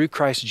through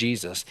Christ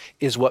Jesus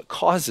is what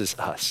causes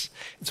us.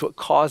 It's what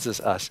causes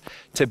us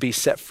to be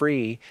set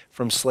free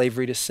from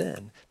slavery to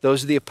sin.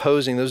 Those are the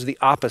opposing, those are the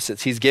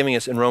opposites he's giving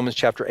us in Romans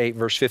chapter 8,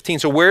 verse 15.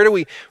 So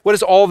what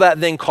does all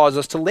that then cause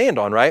us to land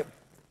on, right?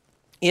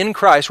 In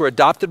Christ, we're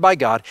adopted by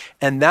God,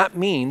 and that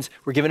means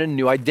we're given a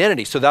new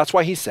identity. So that's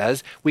why he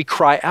says we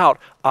cry out,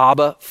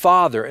 Abba,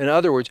 Father. In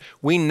other words,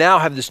 we now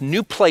have this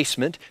new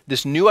placement,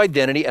 this new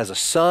identity as a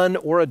son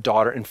or a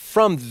daughter, and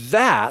from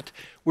that,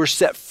 we're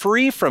set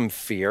free from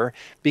fear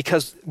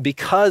because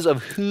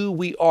of who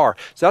we are.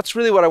 So that's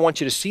really what I want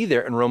you to see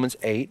there in Romans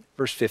 8,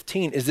 verse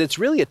 15, is it's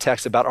really a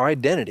text about our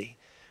identity,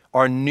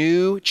 our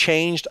new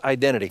changed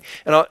identity.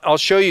 And I'll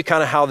show you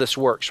kind of how this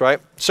works, right?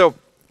 So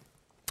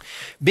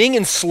being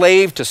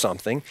enslaved to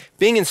something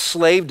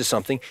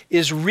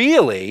is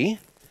really, I'm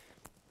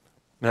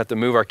gonna have to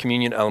move our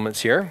communion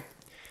elements here.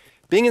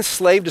 Being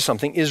enslaved to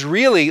something is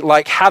really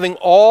like having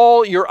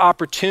all your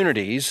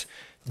opportunities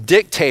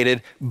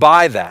dictated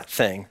by that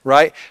thing,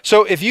 right?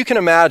 So if you can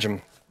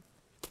imagine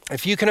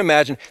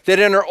that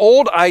in our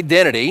old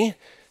identity,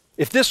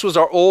 if this was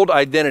our old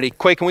identity,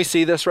 Quay, can we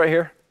see this right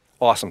here?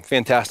 Awesome,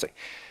 fantastic.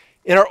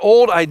 In our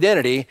old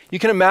identity, you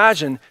can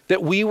imagine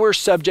that we were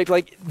subject,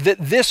 like that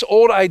this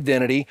old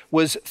identity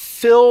was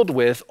filled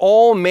with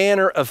all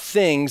manner of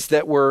things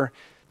that were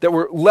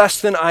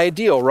less than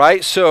ideal,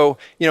 right? So,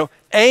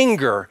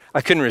 anger, I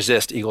couldn't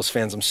resist, Eagles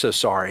fans, I'm so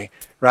sorry,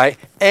 right?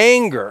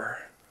 Anger,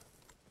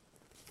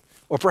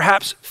 or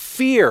perhaps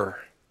fear,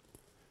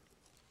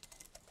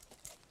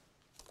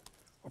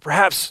 or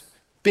perhaps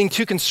being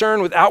too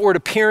concerned with outward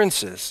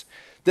appearances,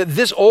 that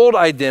this old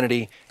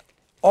identity,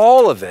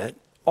 all of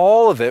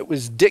it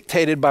was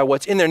dictated by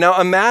what's in there. Now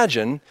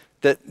imagine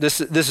that this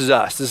is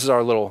us. This is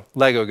our little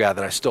Lego guy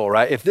that I stole,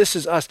 right? If this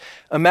is us,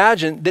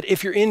 imagine that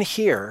if you're in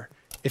here,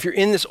 if you're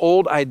in this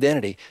old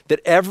identity, that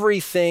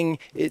everything,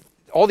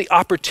 all the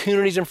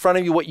opportunities in front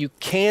of you, what you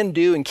can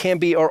do and can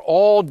be, are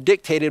all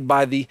dictated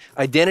by the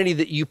identity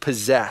that you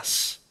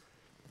possess.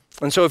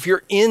 And so if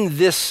you're in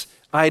this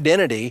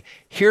identity,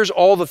 here's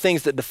all the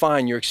things that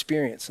define your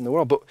experience in the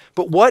world.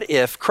 But what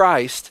if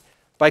Christ,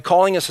 by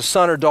calling us a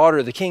son or daughter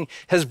of the King,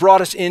 has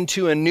brought us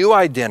into a new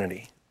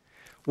identity?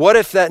 What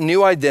if that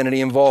new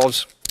identity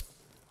involves,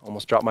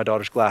 almost dropped my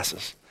daughter's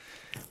glasses.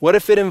 What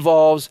if it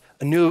involves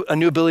a new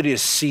ability to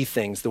see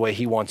things the way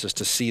he wants us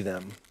to see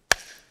them?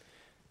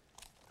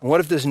 And what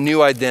if this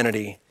new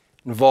identity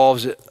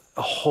involves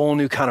a whole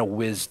new kind of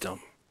wisdom?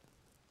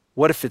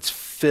 What if it's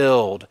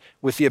filled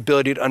with the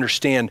ability to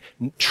understand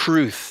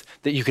truth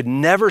that you could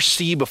never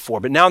see before,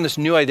 but now in this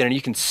new identity,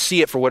 you can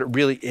see it for what it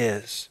really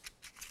is?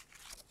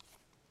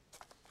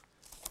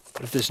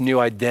 What if this new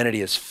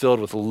identity is filled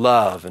with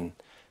love and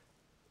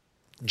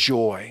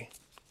joy,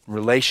 and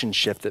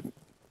relationship that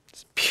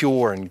is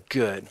pure and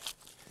good?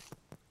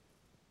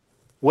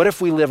 What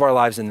if we live our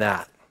lives in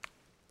that?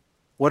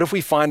 What if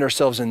we find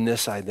ourselves in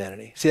this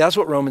identity? See, that's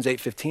what Romans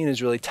 8:15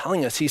 is really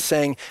telling us. He's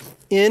saying,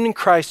 in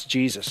Christ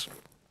Jesus,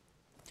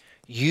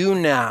 you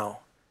now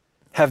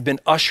have been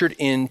ushered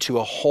into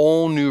a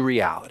whole new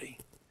reality.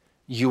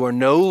 You are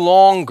no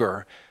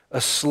longer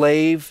a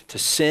slave to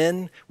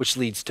sin, which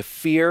leads to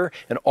fear,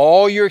 and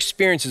all your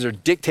experiences are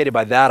dictated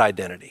by that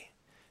identity.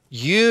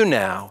 You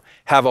now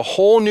have a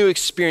whole new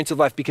experience of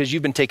life because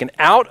you've been taken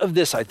out of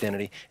this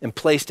identity and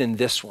placed in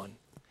this one.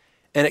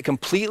 And it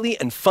completely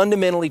and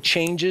fundamentally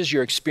changes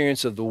your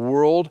experience of the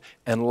world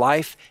and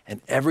life and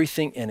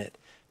everything in it,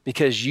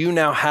 because you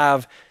now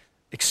have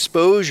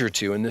exposure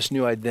to, in this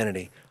new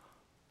identity,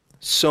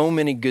 so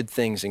many good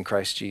things in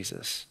Christ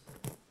Jesus.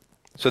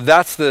 So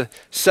that's the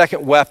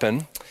second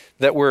weapon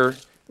that we're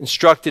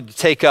instructed to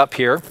take up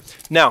here.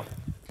 Now,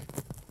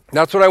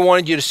 that's what I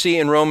wanted you to see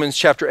in Romans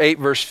chapter 8,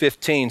 verse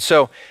 15.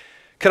 So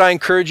could I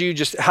encourage you,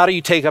 just how do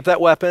you take up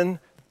that weapon?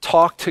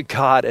 Talk to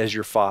God as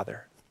your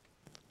Father.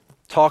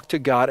 Talk to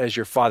God as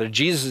your Father.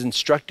 Jesus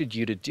instructed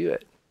you to do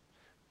it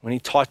when he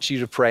taught you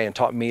to pray and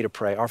taught me to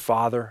pray. Our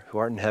Father who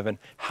art in heaven,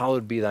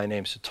 hallowed be thy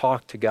name. So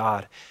talk to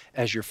God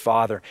as your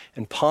Father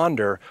and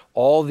ponder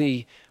all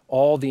the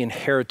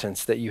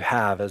inheritance that you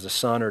have as a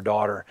son or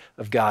daughter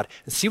of God,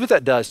 and see what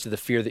that does to the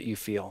fear that you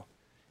feel.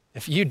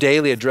 If you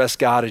daily address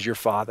God as your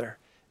Father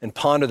and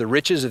ponder the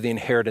riches of the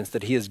inheritance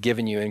that he has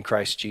given you in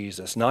Christ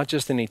Jesus, not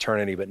just in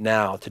eternity, but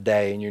now,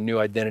 today, in your new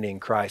identity in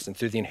Christ and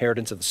through the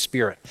inheritance of the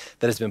Spirit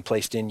that has been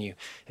placed in you.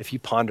 If you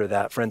ponder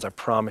that, friends, I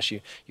promise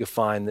you, you'll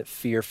find that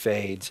fear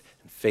fades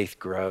and faith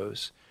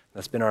grows.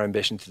 That's been our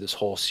ambition through this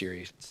whole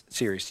series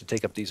to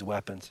take up these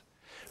weapons.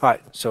 All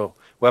right, so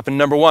weapon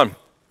number one.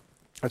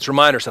 Let's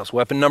remind ourselves,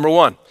 weapon number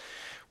one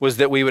was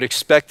that we would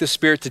expect the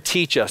Spirit to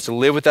teach us, to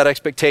live with that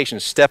expectation,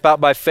 step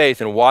out by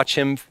faith and watch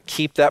him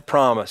keep that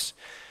promise.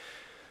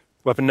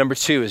 Weapon number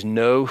two is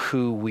know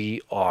who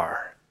we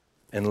are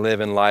and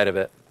live in light of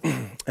it.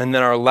 And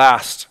then our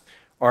last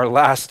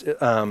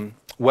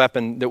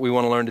weapon that we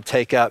want to learn to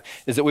take up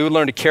is that we would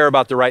learn to care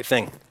about the right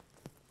thing.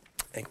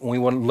 We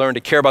want to learn to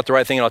care about the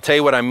right thing, and I'll tell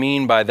you what I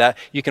mean by that.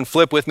 You can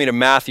flip with me to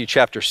Matthew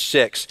chapter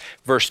 6,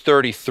 verse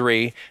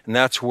 33, and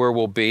that's where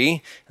we'll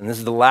be. And this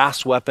is the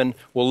last weapon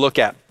we'll look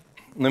at.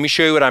 Let me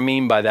show you what I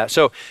mean by that.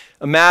 So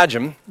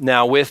imagine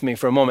now with me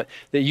for a moment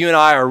that you and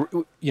I are,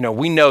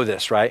 we know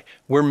this, right?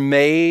 We're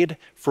made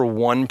for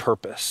one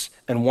purpose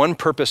and one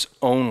purpose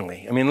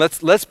only. I mean,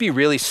 let's be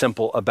really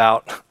simple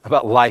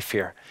about life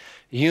here.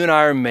 You and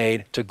I are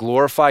made to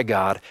glorify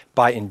God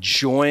by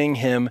enjoying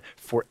him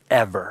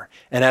forever.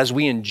 And as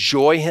we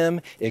enjoy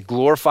him, it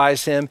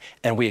glorifies him,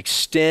 and we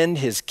extend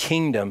his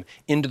kingdom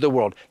into the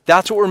world.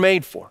 That's what we're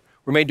made for.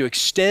 We're made to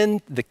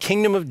extend the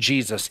kingdom of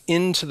Jesus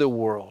into the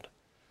world.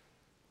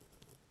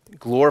 It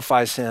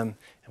glorifies him,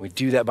 and we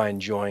do that by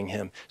enjoying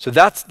him. So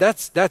that's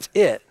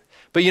it.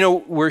 But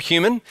we're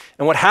human,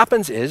 and what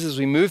happens is, as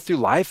we move through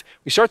life,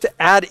 we start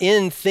to add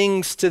in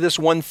things to this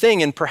one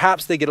thing, and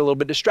perhaps they get a little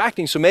bit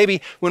distracting. So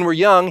maybe when we're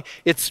young,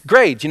 it's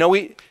grades.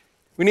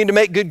 We need to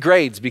make good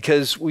grades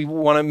because we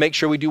want to make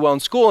sure we do well in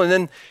school. And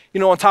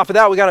then, on top of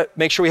that, we got to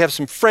make sure we have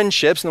some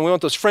friendships, and then we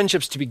want those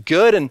friendships to be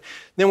good. And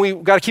then we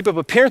got to keep up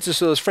appearances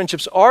so those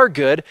friendships are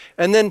good.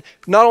 And then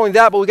not only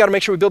that, but we got to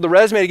make sure we build the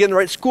resume to get in the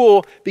right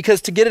school,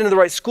 because to get into the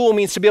right school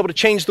means to be able to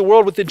change the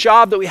world with the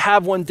job that we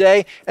have one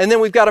day. And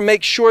then we've got to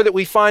make sure that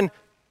we find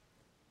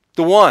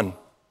the one.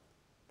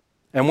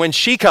 And when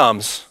she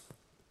comes,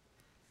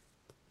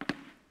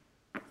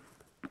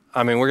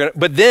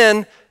 but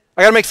then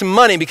I got to make some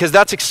money because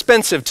that's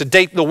expensive to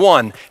date the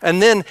one.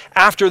 And then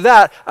after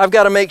that, I've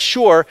got to make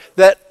sure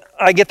that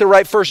I get the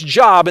right first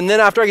job. And then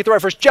after I get the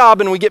right first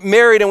job and we get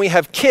married and we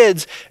have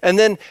kids, and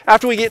then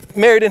after we get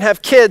married and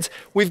have kids,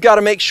 we've got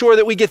to make sure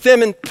that we get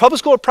them in public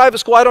school or private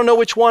school. I don't know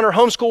which one, or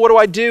homeschool. What do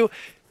I do?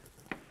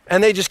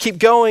 And they just keep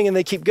going and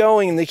they keep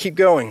going and they keep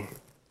going.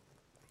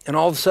 And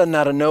all of a sudden,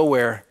 out of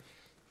nowhere,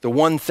 the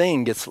one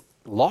thing gets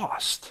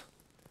lost.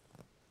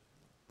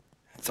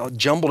 It's all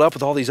jumbled up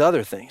with all these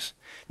other things.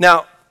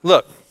 Now,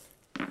 look,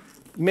 you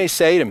may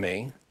say to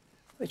me,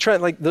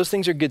 those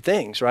things are good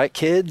things, right?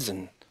 Kids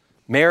and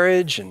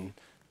marriage and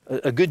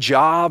a good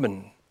job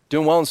and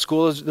doing well in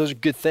school, those are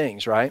good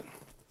things, right?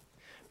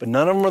 But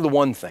none of them are the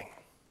one thing.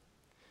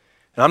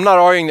 And I'm not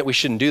arguing that we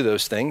shouldn't do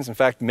those things. In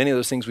fact, many of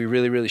those things we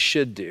really, really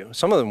should do.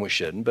 Some of them we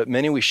shouldn't, but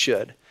many we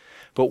should.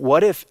 But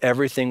what if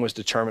everything was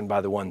determined by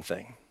the one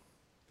thing?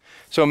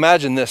 So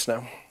imagine this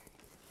now.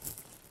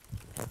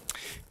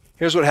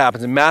 Here's what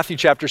happens. In Matthew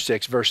chapter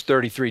 6, verse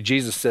 33,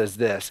 Jesus says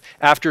this.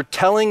 After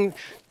telling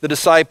the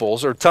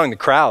disciples, or telling the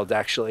crowds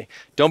actually,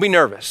 don't be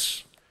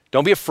nervous.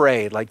 Don't be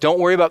afraid. Don't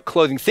worry about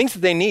clothing. Things that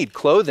they need,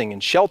 clothing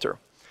and shelter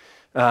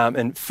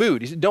and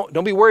food. He said,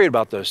 don't be worried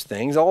about those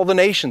things. All the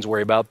nations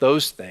worry about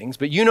those things.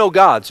 But you know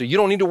God, so you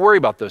don't need to worry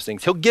about those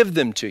things. He'll give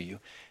them to you.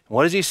 And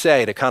what does he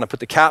say to kind of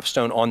put the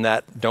capstone on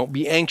that don't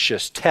be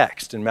anxious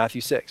text in Matthew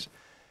 6?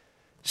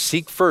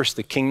 Seek first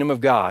the kingdom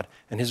of God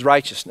and his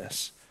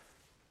righteousness.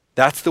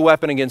 That's the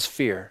weapon against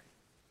fear.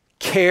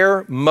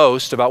 Care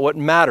most about what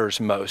matters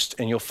most,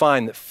 and you'll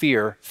find that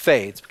fear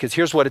fades, because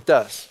here's what it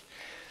does.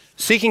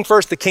 Seeking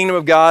first the kingdom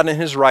of God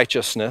and his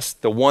righteousness,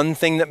 the one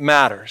thing that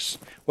matters,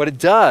 what it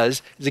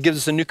does is it gives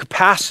us a new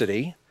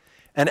capacity,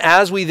 and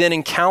as we then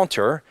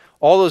encounter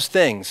all those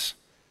things,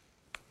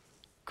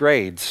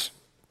 grades,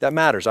 that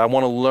matters. I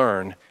want to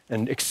learn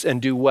and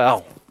do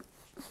well.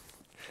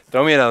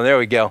 Throw me in on, there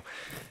we go.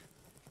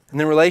 And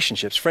then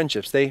relationships,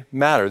 friendships, they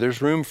matter.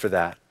 There's room for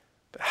that.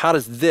 But how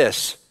does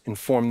this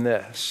inform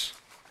this?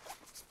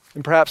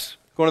 And perhaps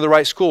going to the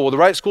right school. Well, the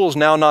right school is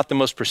now not the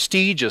most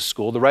prestigious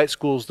school. The right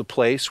school is the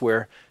place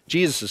where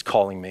Jesus is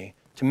calling me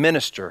to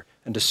minister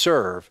and to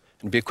serve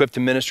and be equipped to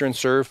minister and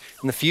serve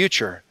in the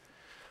future.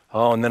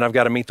 Oh, and then I've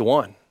got to meet the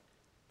one.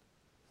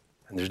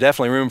 And there's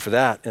definitely room for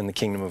that in the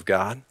kingdom of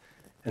God.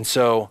 And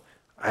so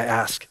I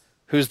ask,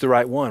 who's the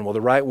right one? Well, the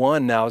right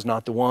one now is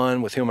not the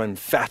one with whom I'm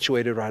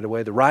infatuated right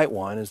away. The right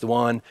one is the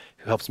one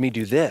who helps me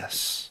do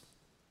this.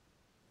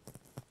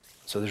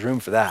 So there's room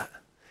for that.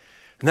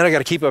 And then I got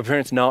to keep up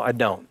appearance. No, I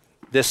don't.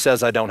 This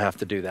says I don't have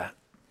to do that.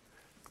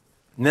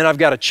 And then I've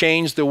got to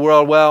change the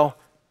world. Well,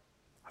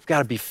 I've got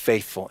to be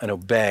faithful and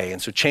obey.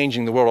 And so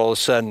changing the world all of a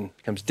sudden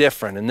becomes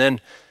different. And then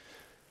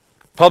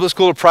public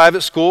school or private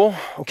school,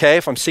 okay,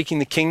 if I'm seeking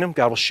the kingdom,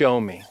 God will show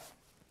me.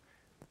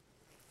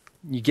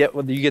 You get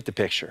the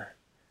picture.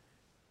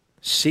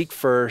 Seek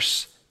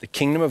first the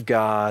kingdom of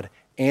God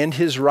and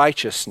his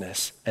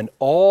righteousness, and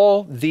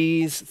all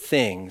these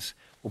things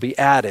will be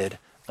added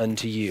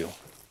unto you.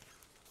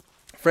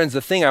 Friends,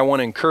 the thing I want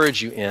to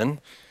encourage you in,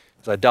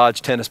 as I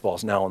dodge tennis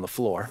balls now on the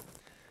floor,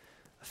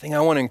 the thing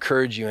I want to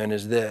encourage you in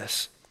is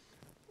this,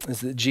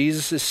 is that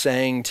Jesus is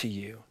saying to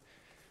you,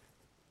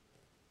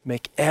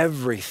 make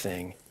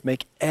everything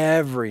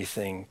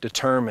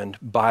determined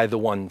by the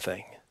one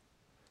thing.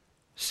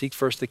 Seek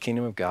first the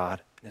kingdom of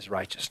God and his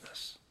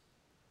righteousness.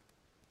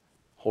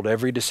 Hold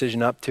every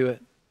decision up to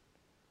it.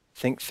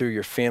 Think through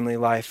your family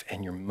life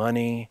and your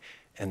money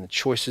and the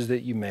choices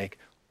that you make,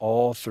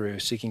 all through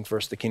seeking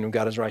first the kingdom of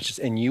God and his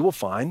righteousness. And you will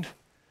find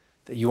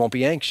that you won't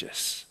be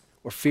anxious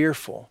or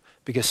fearful,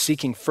 because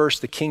seeking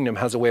first the kingdom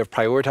has a way of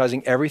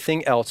prioritizing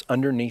everything else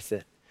underneath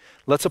it.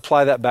 Let's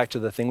apply that back to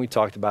the thing we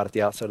talked about at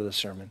the outset of the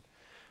sermon.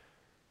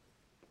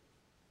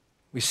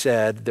 We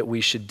said that we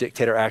should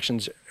dictate our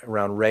actions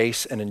around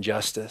race and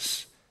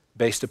injustice.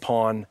 based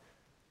upon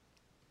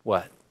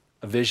what?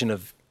 A vision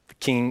of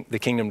the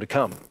kingdom to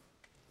come,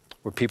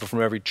 where people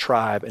from every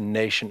tribe and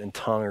nation and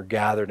tongue are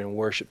gathered and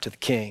worship to the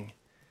King.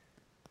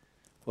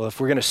 Well, if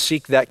we're going to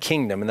seek that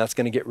kingdom and that's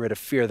going to get rid of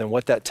fear, then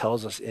what that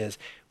tells us is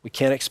we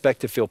can't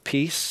expect to feel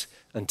peace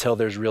until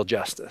there's real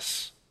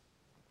justice.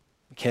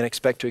 We can't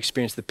expect to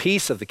experience the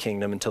peace of the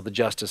kingdom until the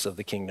justice of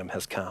the kingdom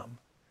has come.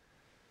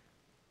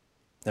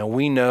 Now,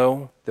 we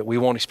know that we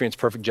won't experience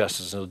perfect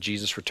justice until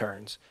Jesus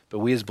returns, but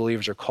we as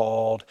believers are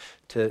called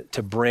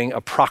to bring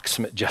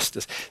approximate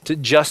justice to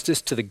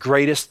the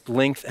greatest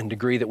length and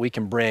degree that we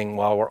can bring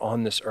while we're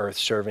on this earth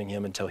serving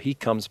him until he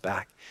comes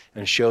back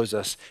and shows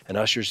us and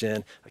ushers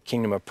in a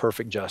kingdom of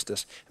perfect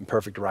justice and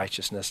perfect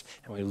righteousness,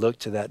 and we look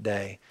to that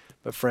day.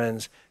 But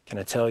friends, can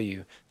I tell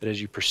you that as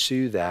you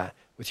pursue that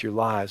with your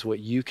lives, what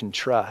you can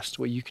trust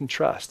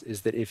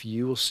is that if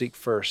you will seek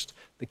first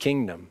the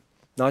kingdom,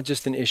 not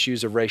just in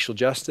issues of racial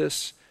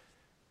justice,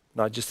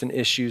 not just in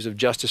issues of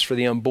justice for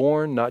the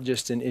unborn, not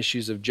just in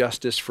issues of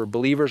justice for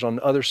believers on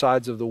other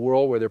sides of the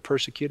world where they're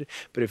persecuted,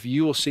 but if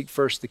you will seek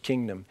first the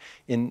kingdom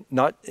in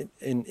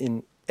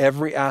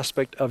every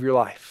aspect of your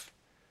life,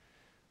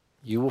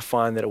 you will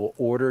find that it will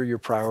order your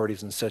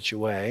priorities in such a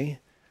way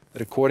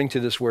that according to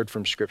this word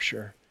from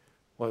Scripture,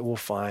 what we'll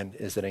find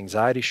is that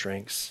anxiety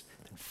shrinks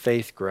and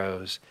faith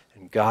grows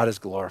and God is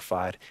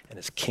glorified and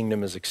his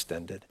kingdom is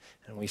extended.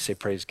 And we say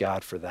praise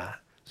God for that.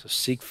 So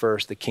seek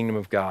first the kingdom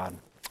of God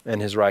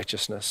and his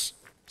righteousness.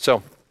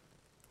 So,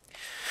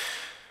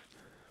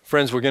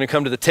 friends, we're going to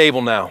come to the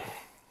table now.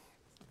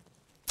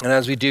 And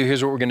as we do,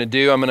 here's what we're going to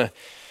do. I'm going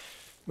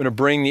to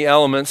bring the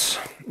elements.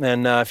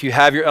 And if you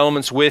have your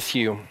elements with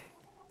you,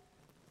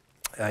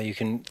 you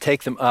can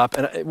take them up.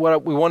 And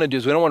what we want to do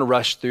is we don't want to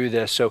rush through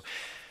this. So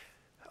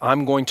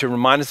I'm going to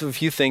remind us of a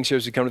few things here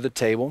as we come to the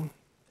table.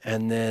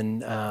 And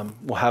then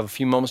we'll have a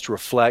few moments to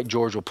reflect.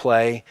 George will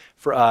play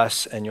for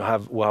us, and we'll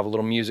have a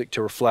little music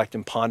to reflect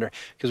and ponder.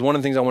 Because one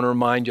of the things I want to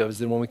remind you of is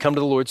that when we come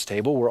to the Lord's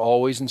table, we're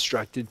always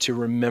instructed to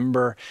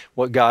remember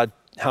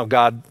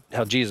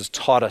how Jesus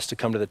taught us to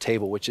come to the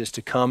table, which is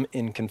to come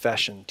in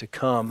confession, to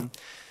come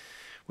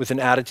with an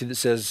attitude that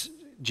says,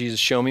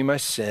 Jesus, show me my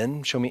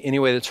sin. Show me any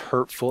way that's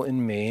hurtful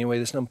in me, any way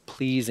that's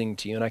unpleasing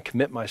to you, and I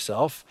commit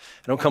myself.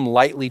 I don't come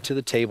lightly to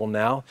the table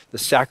now. The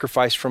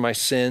sacrifice for my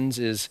sins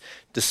is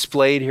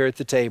displayed here at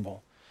the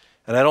table.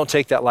 And I don't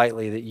take that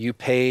lightly, that you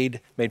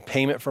made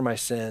payment for my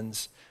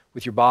sins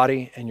with your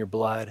body and your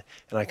blood,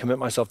 and I commit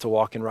myself to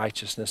walk in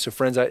righteousness. So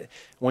friends, I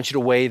want you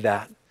to weigh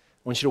that.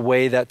 I want you to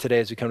weigh that today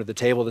as we come to the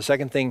table. The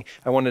second thing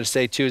I wanted to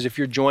say too is if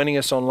you're joining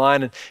us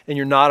online and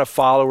you're not a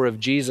follower of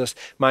Jesus,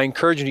 my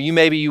encouragement to you,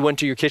 maybe you went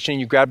to your kitchen and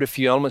you grabbed a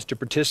few elements to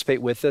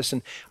participate with us.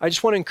 And I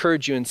just want to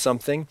encourage you in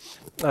something.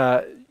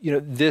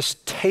 This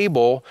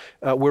table,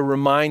 we're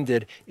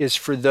reminded, is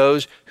for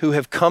those who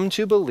have come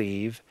to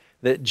believe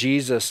that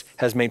Jesus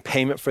has made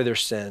payment for their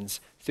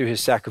sins through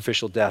his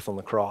sacrificial death on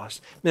the cross.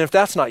 And if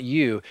that's not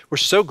you, we're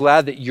so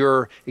glad that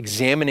you're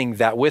examining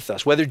that with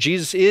us. Whether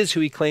Jesus is who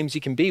he claims he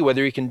can be,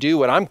 whether he can do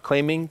what I'm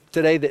claiming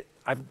today that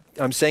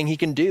I'm saying he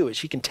can do, is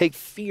he can take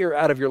fear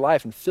out of your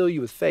life and fill you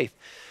with faith.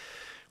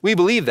 We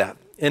believe that.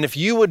 And if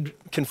you would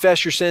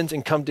confess your sins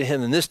and come to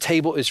him, then this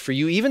table is for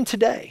you even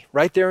today,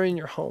 right there in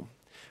your home.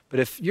 But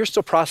if you're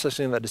still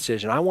processing that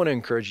decision, I want to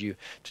encourage you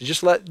to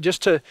just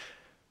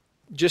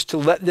to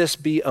let this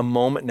be a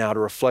moment now to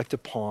reflect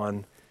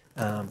upon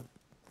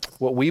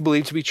what we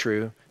believe to be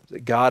true,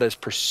 that God is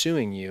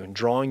pursuing you and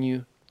drawing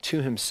you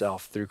to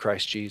himself through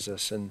Christ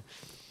Jesus.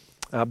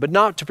 But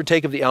not to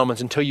partake of the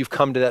elements until you've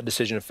come to that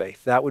decision of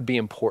faith. That would be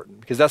important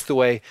because that's the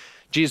way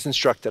Jesus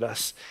instructed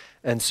us.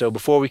 And so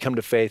before we come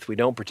to faith, we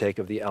don't partake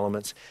of the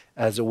elements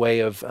as a way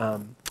of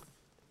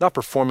not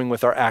performing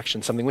with our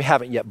actions something we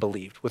haven't yet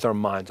believed with our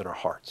minds and our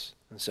hearts.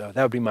 And so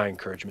that would be my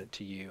encouragement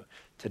to you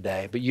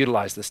today. But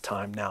utilize this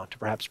time now to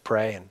perhaps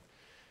pray and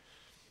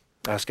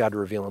ask God to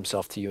reveal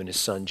himself to you in his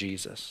son,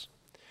 Jesus.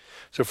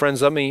 So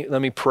friends, let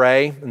me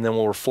pray, and then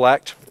we'll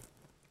reflect,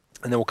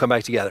 and then we'll come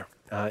back together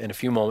in a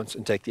few moments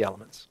and take the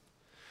elements.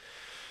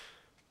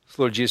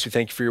 So Lord Jesus, we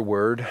thank you for your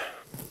word.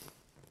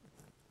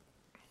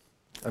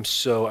 I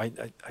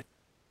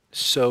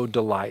so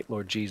delight,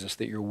 Lord Jesus,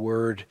 that your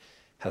word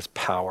has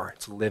power.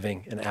 It's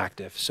living and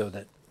active, so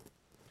that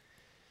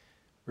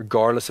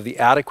regardless of the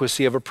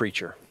adequacy of a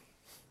preacher,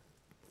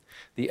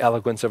 the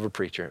eloquence of a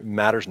preacher, it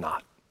matters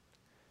not.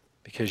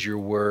 Because your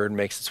word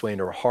makes its way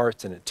into our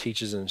hearts and it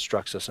teaches and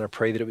instructs us. And I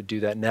pray that it would do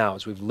that now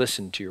as we've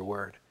listened to your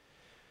word.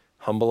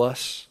 Humble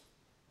us,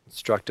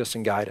 instruct us,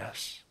 and guide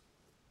us.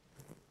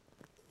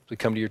 As we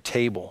come to your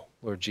table,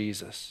 Lord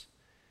Jesus,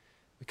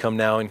 we come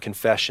now in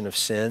confession of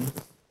sin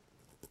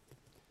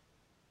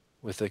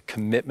with a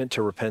commitment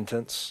to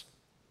repentance.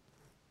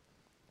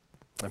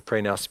 I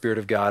pray now, Spirit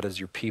of God, as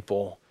your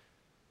people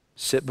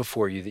sit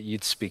before you, that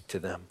you'd speak to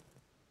them.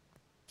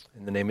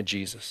 In the name of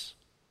Jesus,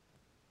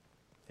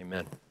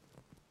 amen.